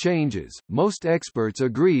these changes, most experts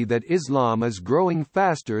agree that Islam is growing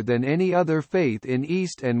faster than any other faith in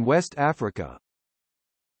East and West Africa.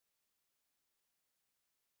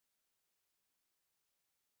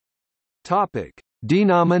 Topic: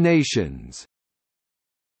 Denominations.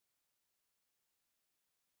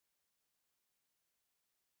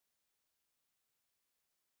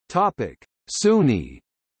 Sunni.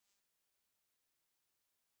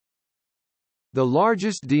 The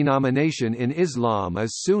largest denomination in Islam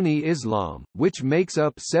is Sunni Islam, which makes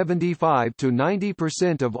up 75 to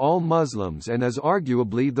 90% of all Muslims and is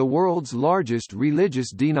arguably the world's largest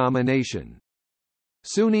religious denomination.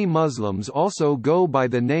 Sunni Muslims also go by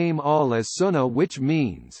the name al-Sunnah, which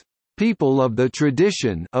means, "people of the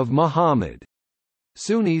tradition of Muhammad."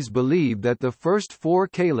 Sunnis believe that the first four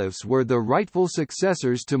caliphs were the rightful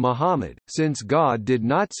successors to Muhammad, since God did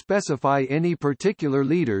not specify any particular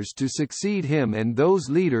leaders to succeed him and those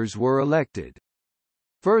leaders were elected.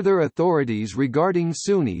 Further authorities regarding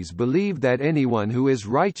Sunnis believe that anyone who is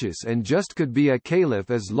righteous and just could be a caliph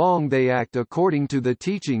as long they act according to the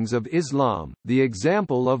teachings of Islam, the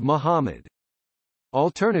example of Muhammad.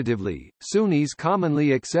 Alternatively, Sunnis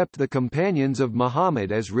commonly accept the companions of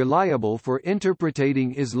Muhammad as reliable for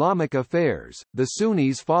interpreting Islamic affairs. The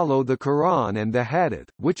Sunnis follow the Quran and the Hadith,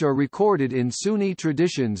 which are recorded in Sunni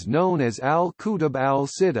traditions known as al-Kutub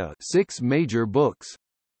al-Sitta, 6 major books.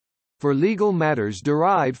 For legal matters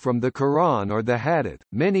derived from the Quran or the Hadith,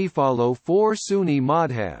 many follow 4 Sunni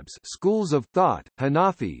madhabs, schools of thought: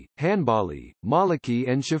 Hanafi, Hanbali, Maliki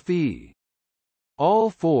and Shafi'i. All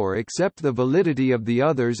 4 accept the validity of the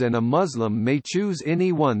others, and a Muslim may choose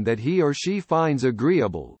any one that he or she finds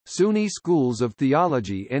agreeable. Sunni schools of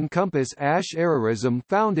theology encompass Ash'arism,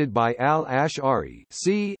 founded by al-Ash'ari,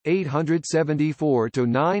 c.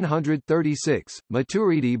 874–936,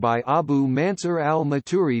 Maturidi by Abu Mansur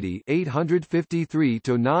al-Maturidi,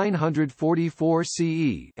 853–944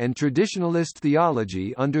 CE, and traditionalist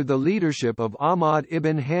theology under the leadership of Ahmad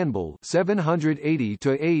ibn Hanbal,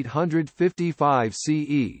 780–855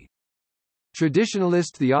 CE.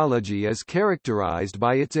 Traditionalist theology is characterized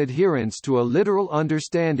by its adherence to a literal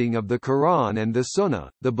understanding of the Quran and the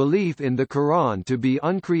Sunnah, the belief in the Quran to be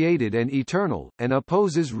uncreated and eternal, and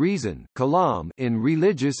opposes reason kalam in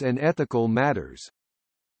religious and ethical matters.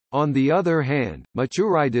 On the other hand,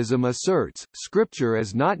 Maturidism asserts, scripture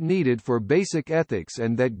is not needed for basic ethics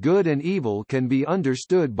and that good and evil can be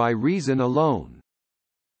understood by reason alone.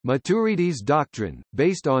 Maturidi's doctrine,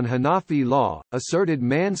 based on Hanafi law, asserted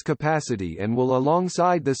man's capacity and will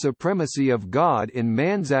alongside the supremacy of God in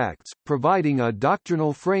man's acts, providing a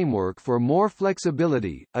doctrinal framework for more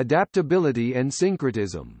flexibility, adaptability and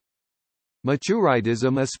syncretism.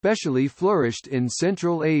 Maturidism especially flourished in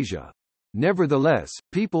Central Asia. Nevertheless,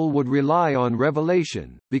 people would rely on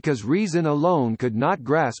revelation, because reason alone could not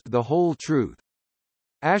grasp the whole truth.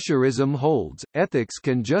 Asharism holds, ethics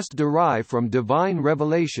can just derive from divine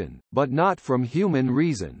revelation, but not from human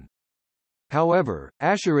reason. However,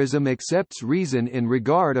 Asharism accepts reason in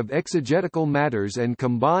regard of exegetical matters and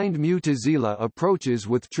combined Mu'tazila approaches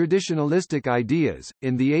with traditionalistic ideas.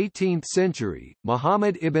 In the 18th century,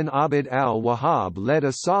 Muhammad ibn Abd al-Wahhab led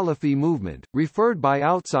a Salafi movement, referred by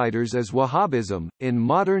outsiders as Wahhabism, in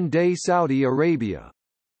modern-day Saudi Arabia.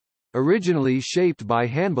 Originally shaped by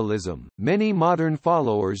Hanbalism, many modern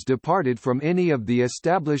followers departed from any of the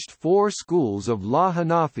established 4 schools of law: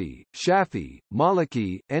 Hanafi, Shafi,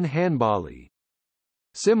 Maliki, and Hanbali.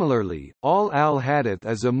 Similarly, al-Hadith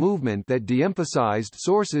is a movement that de-emphasized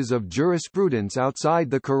sources of jurisprudence outside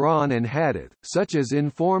the Quran and Hadith, such as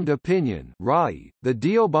informed opinion. Ra'i. The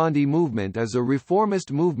Deobandi movement is a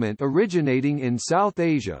reformist movement originating in South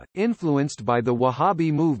Asia, influenced by the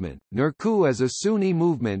Wahhabi movement. Nurku is a Sunni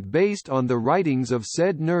movement based on the writings of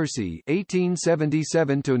Said Nursi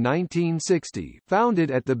 (1877–1960),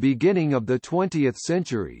 founded at the beginning of the 20th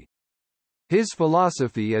century. His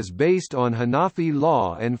philosophy is based on Hanafi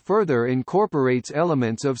law and further incorporates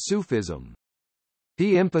elements of Sufism.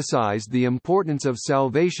 He emphasized the importance of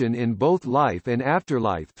salvation in both life and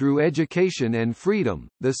afterlife through education and freedom,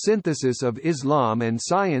 the synthesis of Islam and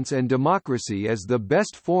science and democracy as the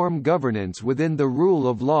best form governance within the rule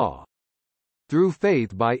of law. Through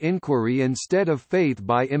faith by inquiry instead of faith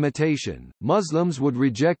by imitation, Muslims would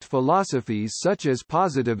reject philosophies such as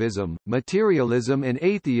positivism, materialism and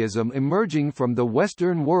atheism emerging from the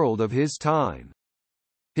Western world of his time.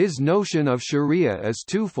 His notion of Sharia is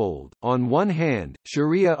twofold. On one hand,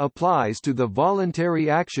 Sharia applies to the voluntary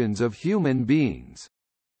actions of human beings.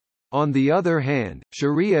 On the other hand,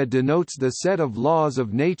 Sharia denotes the set of laws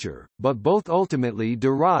of nature, but both ultimately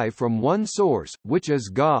derive from one source, which is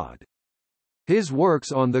God. His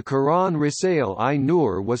works on the Quran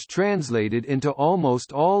Risale-i-Nur was translated into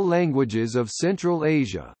almost all languages of Central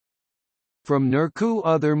Asia. From Nurku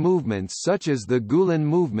other movements such as the Gulen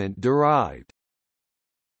movement derived.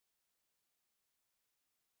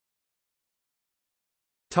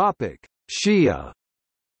 Shia.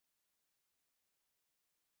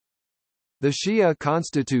 The Shia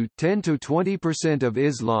constitute 10 to 20% of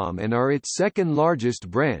Islam and are its second largest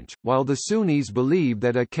branch, while the Sunnis believe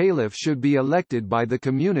that a caliph should be elected by the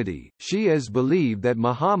community. Shias believe that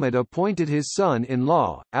Muhammad appointed his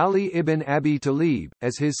son-in-law, Ali ibn Abi Talib,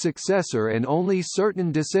 as his successor and only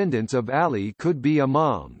certain descendants of Ali could be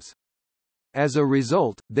imams. As a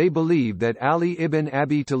result, they believe that Ali ibn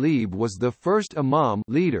Abi Talib was the first imam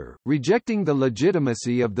leader, rejecting the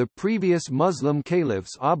legitimacy of the previous Muslim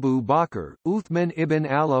caliphs Abu Bakr, Uthman ibn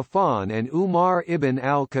al-Affan and Umar ibn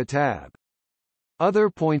al-Khattab. Other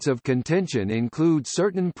points of contention include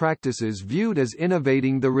certain practices viewed as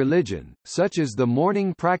innovating the religion, such as the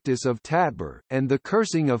mourning practice of tatbur, and the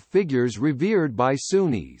cursing of figures revered by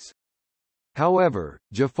Sunnis. However,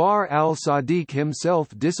 Jafar al-Sadiq himself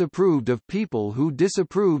disapproved of people who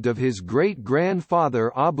disapproved of his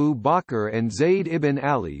great-grandfather Abu Bakr, and Zayd ibn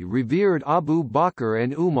Ali revered Abu Bakr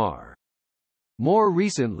and Umar. More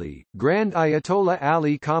recently, Grand Ayatollah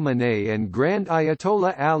Ali Khamenei and Grand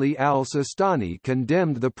Ayatollah Ali al-Sistani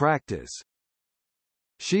condemned the practice.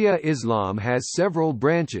 Shia Islam has several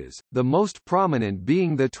branches, the most prominent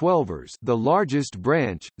being the Twelvers, the largest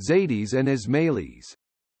branch, Zaydis and Ismailis.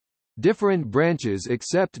 Different branches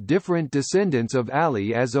accept different descendants of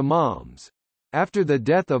Ali as imams. After the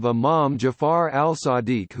death of Imam Jafar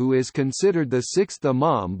al-Sadiq, who is considered the sixth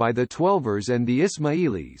imam by the Twelvers and the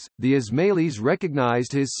Ismailis, the Ismailis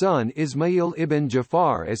recognized his son Ismail ibn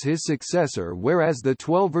Jafar as his successor, whereas the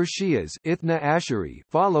Twelver Shias Ithna Ashari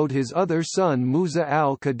followed his other son Musa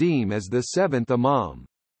al-Qadim as the seventh imam.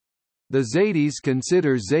 The Zaydis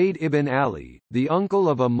consider Zayd ibn Ali, the uncle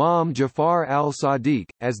of Imam Jafar al-Sadiq,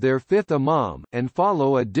 as their fifth imam, and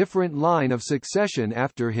follow a different line of succession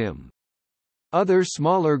after him. Other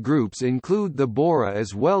smaller groups include the Bohra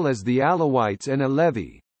as well as the Alawites and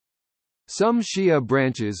Alevi. Some Shia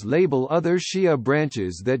branches label other Shia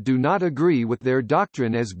branches that do not agree with their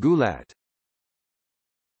doctrine as Gulat.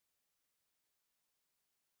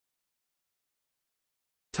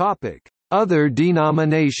 Topic: Other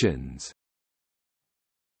denominations.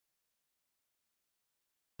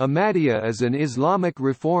 Ahmadiyya is an Islamic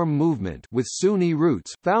reform movement with Sunni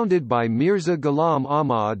roots founded by Mirza Ghulam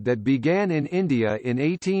Ahmad that began in India in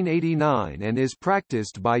 1889 and is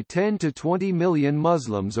practiced by 10 to 20 million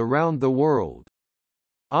Muslims around the world.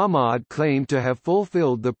 Ahmad claimed to have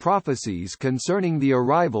fulfilled the prophecies concerning the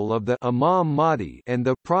arrival of the Imam Mahdi and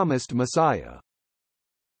the promised Messiah.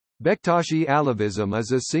 Bektashi Alavism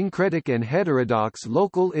is a syncretic and heterodox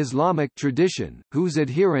local Islamic tradition, whose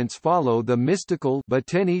adherents follow the mystical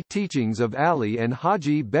Batini teachings of Ali and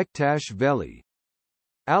Haji Bektash Veli.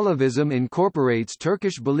 Alavism incorporates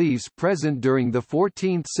Turkish beliefs present during the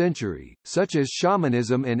 14th century, such as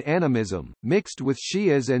shamanism and animism, mixed with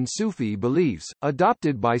Shias and Sufi beliefs,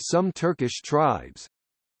 adopted by some Turkish tribes.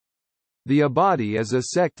 The Abadi is a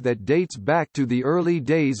sect that dates back to the early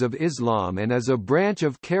days of Islam and is a branch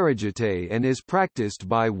of Karađite and is practiced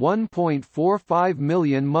by 1.45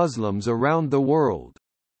 million Muslims around the world.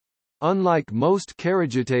 Unlike most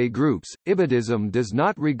Karađite groups, Ibadism does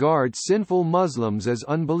not regard sinful Muslims as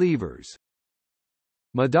unbelievers.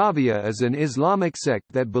 Madhaviya is an Islamic sect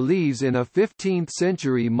that believes in a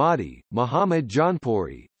 15th-century Mahdi, Muhammad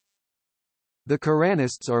Jaunpuri. The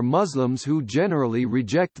Quranists are Muslims who generally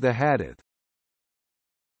reject the Hadith.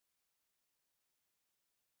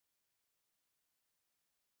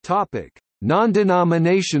 Topic: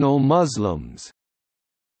 Non-denominational Muslims.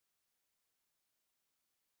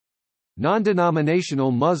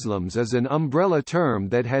 Non-denominational Muslims is an umbrella term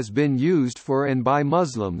that has been used for and by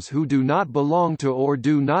Muslims who do not belong to or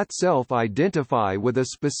do not self-identify with a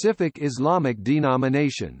specific Islamic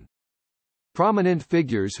denomination. Prominent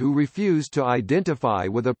figures who refuse to identify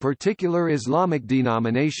with a particular Islamic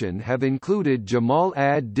denomination have included Jamal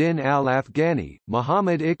ad-Din al-Afghani,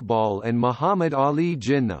 Muhammad Iqbal and Muhammad Ali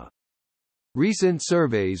Jinnah. Recent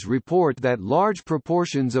surveys report that large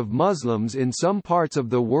proportions of Muslims in some parts of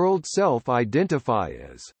the world self-identify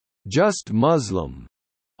as just Muslim,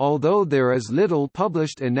 although there is little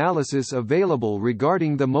published analysis available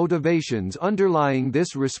regarding the motivations underlying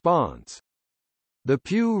this response. The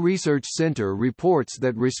Pew Research Center reports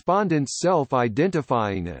that respondents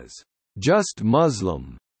self-identifying as just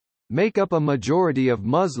Muslim make up a majority of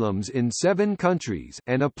Muslims in 7 countries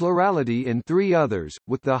and a plurality in 3 others,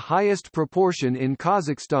 with the highest proportion in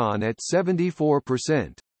Kazakhstan at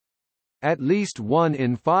 74%. At least 1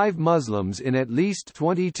 in 5 Muslims in at least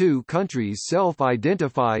 22 countries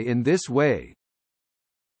self-identify in this way.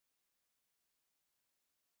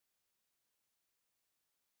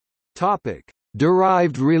 Topic: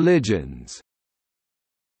 Derived religions.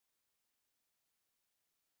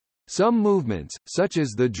 Some movements, such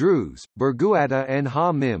as the Druze, Burguata and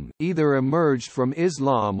Ha-Mim, either emerged from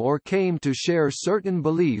Islam or came to share certain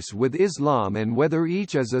beliefs with Islam, and whether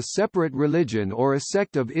each is a separate religion or a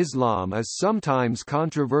sect of Islam is sometimes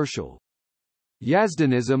controversial.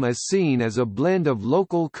 Yazdanism is seen as a blend of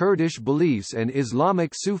local Kurdish beliefs and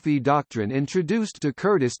Islamic Sufi doctrine introduced to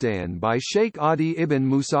Kurdistan by Sheikh Adi ibn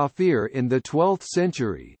Musafir in the 12th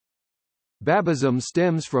century. Babism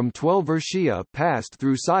stems from Twelver Shia passed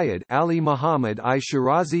through Sayyid Ali Muhammad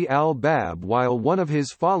I-Shirazi al-Bab, while one of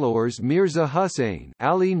his followers Mirza Hussain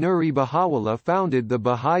Ali Nuri Baha'u'llah founded the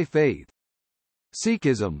Bahá'í faith.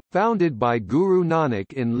 Sikhism, founded by Guru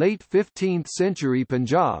Nanak in late 15th century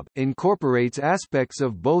Punjab, incorporates aspects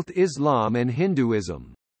of both Islam and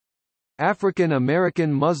Hinduism. African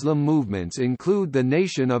American Muslim movements include the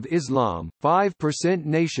Nation of Islam, 5%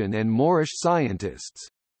 Nation and Moorish Scientists.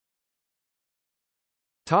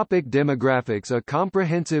 Topic: Demographics. A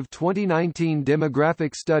comprehensive 2019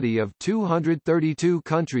 demographic study of 232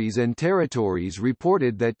 countries and territories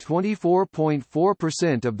reported that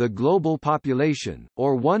 24.4% of the global population,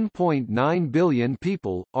 or 1.9 billion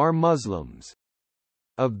people, are Muslims.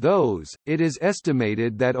 Of those, it is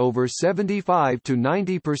estimated that over 75 to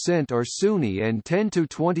 90% are Sunni and 10 to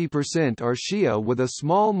 20% are Shia, with a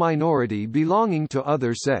small minority belonging to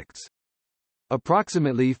other sects.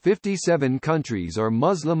 Approximately 57 countries are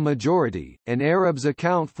Muslim majority, and Arabs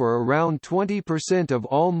account for around 20% of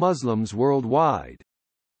all Muslims worldwide.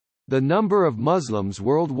 The number of Muslims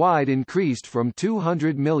worldwide increased from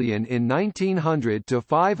 200 million in 1900 to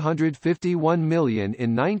 551 million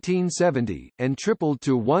in 1970, and tripled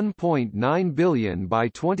to 1.9 billion by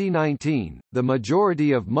 2019. The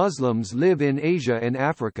majority of Muslims live in Asia and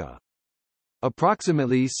Africa.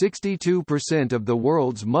 Approximately 62% of the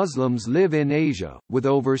world's Muslims live in Asia, with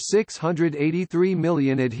over 683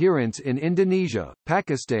 million adherents in Indonesia,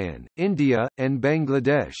 Pakistan, India, and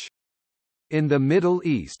Bangladesh. In the Middle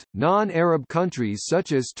East, non-Arab countries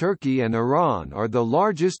such as Turkey and Iran are the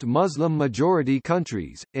largest Muslim-majority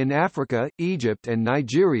countries. In Africa, Egypt and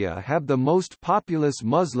Nigeria have the most populous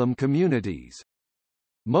Muslim communities.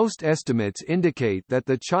 Most estimates indicate that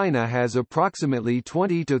China has approximately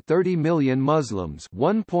 20 to 30 million Muslims,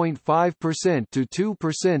 1.5% to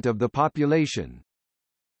 2% of the population.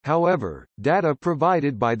 However, data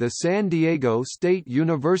provided by the San Diego State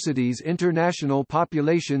University's International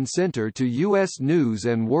Population Center to U.S. News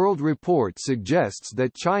and World Report suggests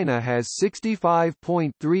that China has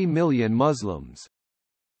 65.3 million Muslims.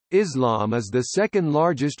 Islam is the second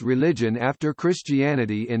largest religion after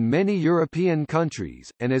Christianity in many European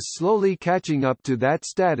countries, and is slowly catching up to that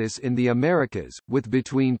status in the Americas, with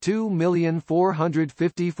between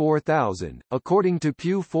 2,454,000, according to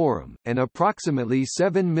Pew Forum, and approximately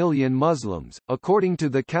 7 million Muslims, according to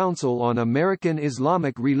the Council on American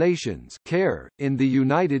Islamic Relations (CAIR), in the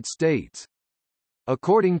United States.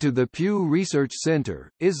 According to the Pew Research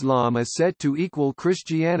Center, Islam is set to equal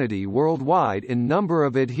Christianity worldwide in number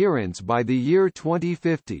of adherents by the year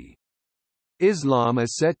 2050. Islam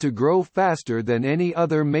is set to grow faster than any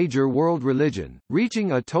other major world religion,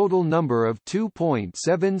 reaching a total number of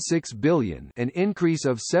 2.76 billion, an increase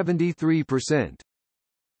of 73%.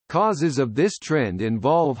 Causes of this trend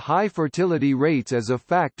involve high fertility rates as a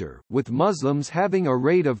factor, with Muslims having a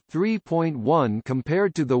rate of 3.1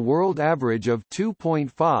 compared to the world average of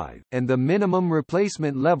 2.5, and the minimum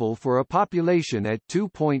replacement level for a population at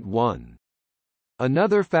 2.1.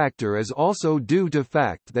 Another factor is also due to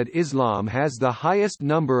fact that Islam has the highest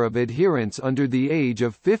number of adherents under the age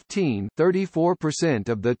of 15, 34%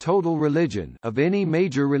 of the total religion of any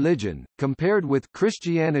major religion, compared with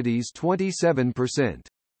Christianity's 27%.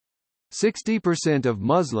 60% of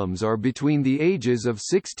Muslims are between the ages of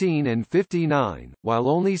 16 and 59, while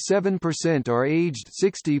only 7% are aged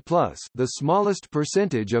 60+, the smallest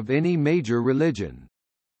percentage of any major religion.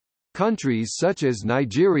 Countries such as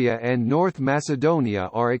Nigeria and North Macedonia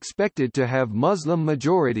are expected to have Muslim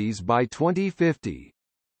majorities by 2050.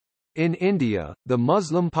 In India, the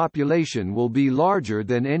Muslim population will be larger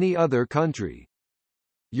than any other country.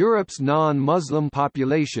 Europe's non-Muslim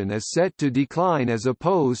population is set to decline as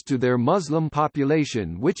opposed to their Muslim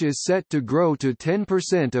population, which is set to grow to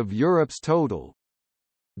 10% of Europe's total.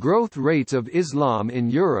 Growth rates of Islam in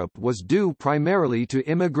Europe was due primarily to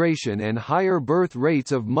immigration and higher birth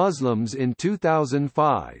rates of Muslims in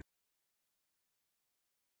 2005.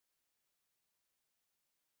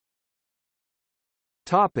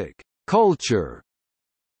 Topic: Culture.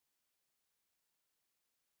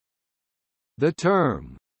 The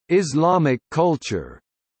term Islamic culture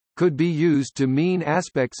could be used to mean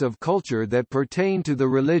aspects of culture that pertain to the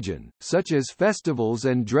religion, such as festivals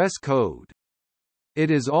and dress code. It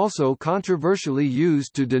is also controversially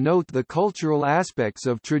used to denote the cultural aspects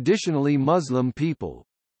of traditionally Muslim people.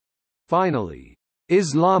 Finally,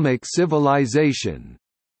 Islamic civilization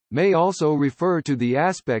may also refer to the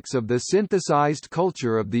aspects of the synthesized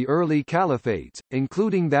culture of the early caliphates,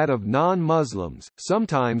 including that of non-Muslims,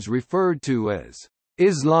 sometimes referred to as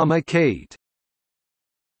Islamicate.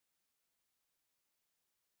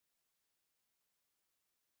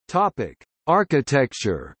 Topic: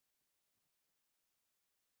 Architecture.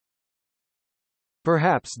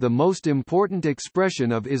 Perhaps the most important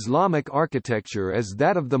expression of Islamic architecture is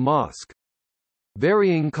that of the mosque.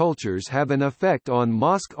 Varying cultures have an effect on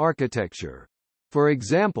mosque architecture. For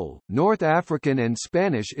example, North African and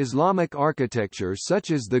Spanish Islamic architecture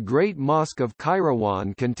such as the Great Mosque of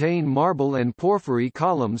Kairouan contain marble and porphyry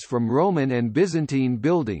columns from Roman and Byzantine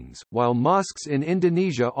buildings, while mosques in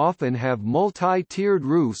Indonesia often have multi-tiered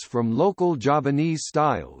roofs from local Javanese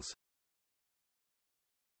styles.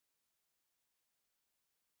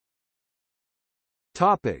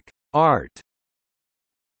 Topic: Art.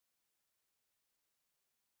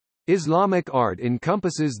 Islamic art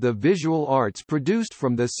encompasses the visual arts produced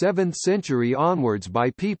from the 7th century onwards by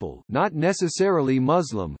people not necessarily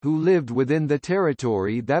Muslim who lived within the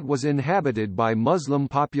territory that was inhabited by Muslim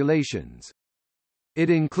populations. It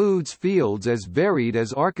includes fields as varied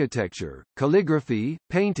as architecture, calligraphy,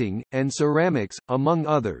 painting, and ceramics, among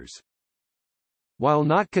others. While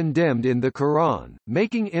not condemned in the Quran,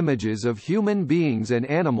 making images of human beings and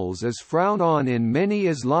animals is frowned on in many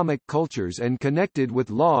Islamic cultures and connected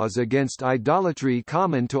with laws against idolatry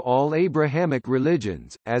common to all Abrahamic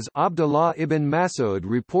religions, as Abdullah ibn Mas'ud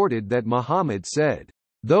reported that Muhammad said,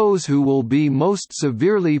 "Those who will be most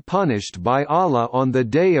severely punished by Allah on the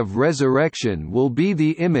day of resurrection will be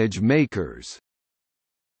the image makers."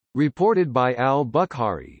 Reported by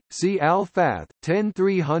al-Bukhari, see al-Fath,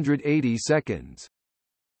 10-380 seconds.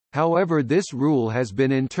 However, this rule has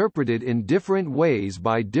been interpreted in different ways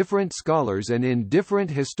by different scholars and in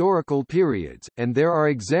different historical periods, and there are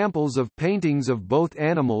examples of paintings of both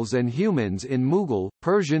animals and humans in Mughal,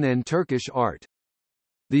 Persian and Turkish art.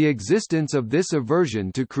 The existence of this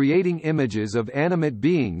aversion to creating images of animate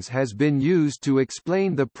beings has been used to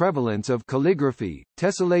explain the prevalence of calligraphy,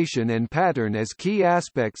 tessellation and pattern as key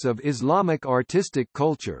aspects of Islamic artistic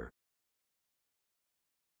culture.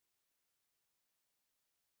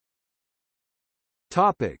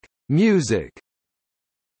 Topic: Music.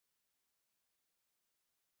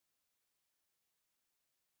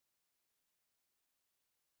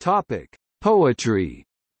 Topic: Poetry.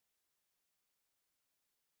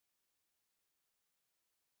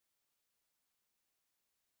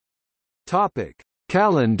 Topic: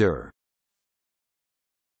 Calendar.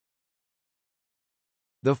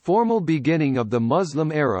 The formal beginning of the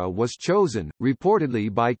Muslim era was chosen,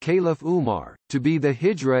 reportedly by Caliph Umar, to be the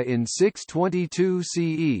Hijra in 622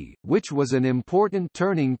 CE, which was an important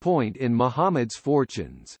turning point in Muhammad's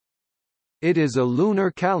fortunes. It is a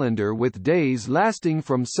lunar calendar with days lasting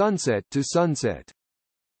from sunset to sunset.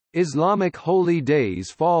 Islamic holy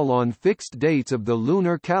days fall on fixed dates of the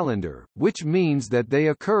lunar calendar, which means that they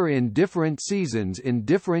occur in different seasons in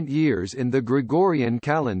different years in the Gregorian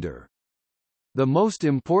calendar. The most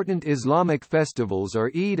important Islamic festivals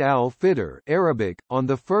are Eid al-Fitr Arabic, on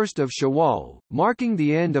the 1st of Shawwal, marking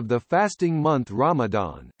the end of the fasting month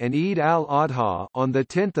Ramadan, and Eid al-Adha on the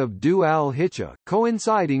 10th of Dhu al-Hijjah,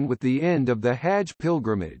 coinciding with the end of the Hajj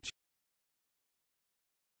pilgrimage.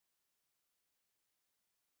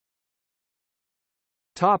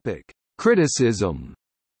 Topic: Criticism.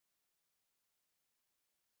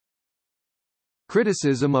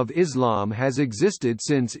 Criticism of Islam has existed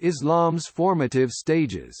since Islam's formative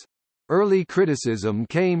stages. Early criticism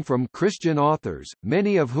came from Christian authors,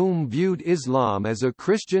 many of whom viewed Islam as a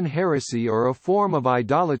Christian heresy or a form of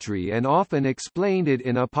idolatry and often explained it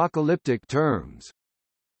in apocalyptic terms.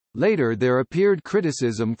 Later there appeared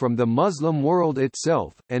criticism from the Muslim world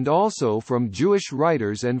itself, and also from Jewish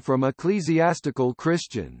writers and from ecclesiastical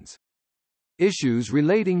Christians. Issues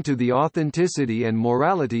relating to the authenticity and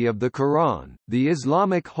morality of the Quran, the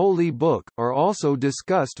Islamic holy book, are also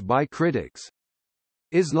discussed by critics.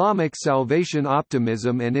 Islamic salvation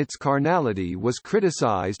optimism and its carnality was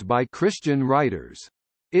criticized by Christian writers.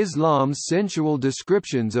 Islam's sensual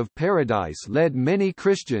descriptions of paradise led many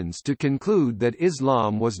Christians to conclude that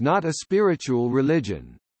Islam was not a spiritual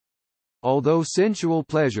religion. Although sensual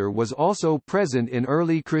pleasure was also present in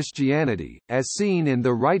early Christianity, as seen in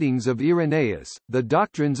the writings of Irenaeus, the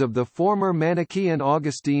doctrines of the former Manichaean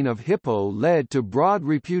Augustine of Hippo led to broad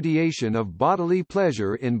repudiation of bodily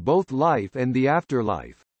pleasure in both life and the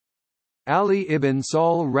afterlife. Ali ibn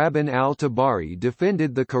Sahl Rabban al-Tabari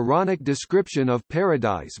defended the Quranic description of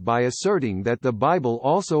paradise by asserting that the Bible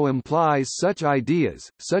also implies such ideas,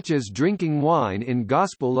 such as drinking wine in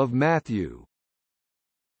Gospel of Matthew.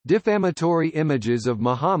 Defamatory images of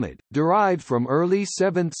Muhammad, derived from early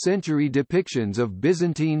 7th-century depictions of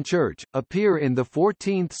Byzantine Church, appear in the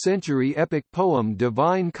 14th-century epic poem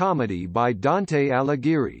Divine Comedy by Dante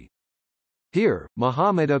Alighieri. Here,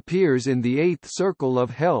 Muhammad appears in the eighth circle of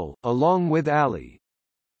hell, along with Ali.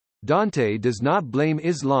 Dante does not blame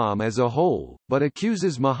Islam as a whole, but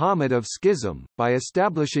accuses Muhammad of schism, by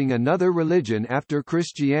establishing another religion after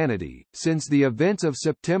Christianity. Since the events of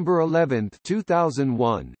September 11,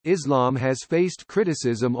 2001, Islam has faced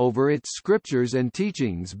criticism over its scriptures and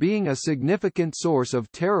teachings being a significant source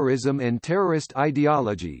of terrorism and terrorist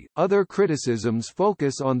ideology. Other criticisms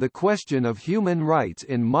focus on the question of human rights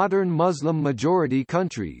in modern Muslim majority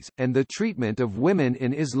countries, and the treatment of women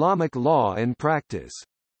in Islamic law and practice.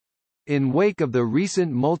 In wake of the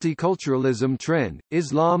recent multiculturalism trend,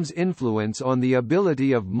 Islam's influence on the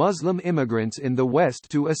ability of Muslim immigrants in the West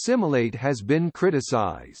to assimilate has been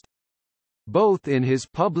criticized. Both in his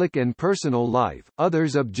public and personal life,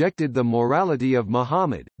 others objected the morality of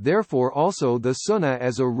Muhammad, therefore also the Sunnah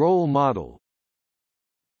as a role model.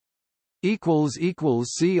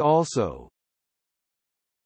 See also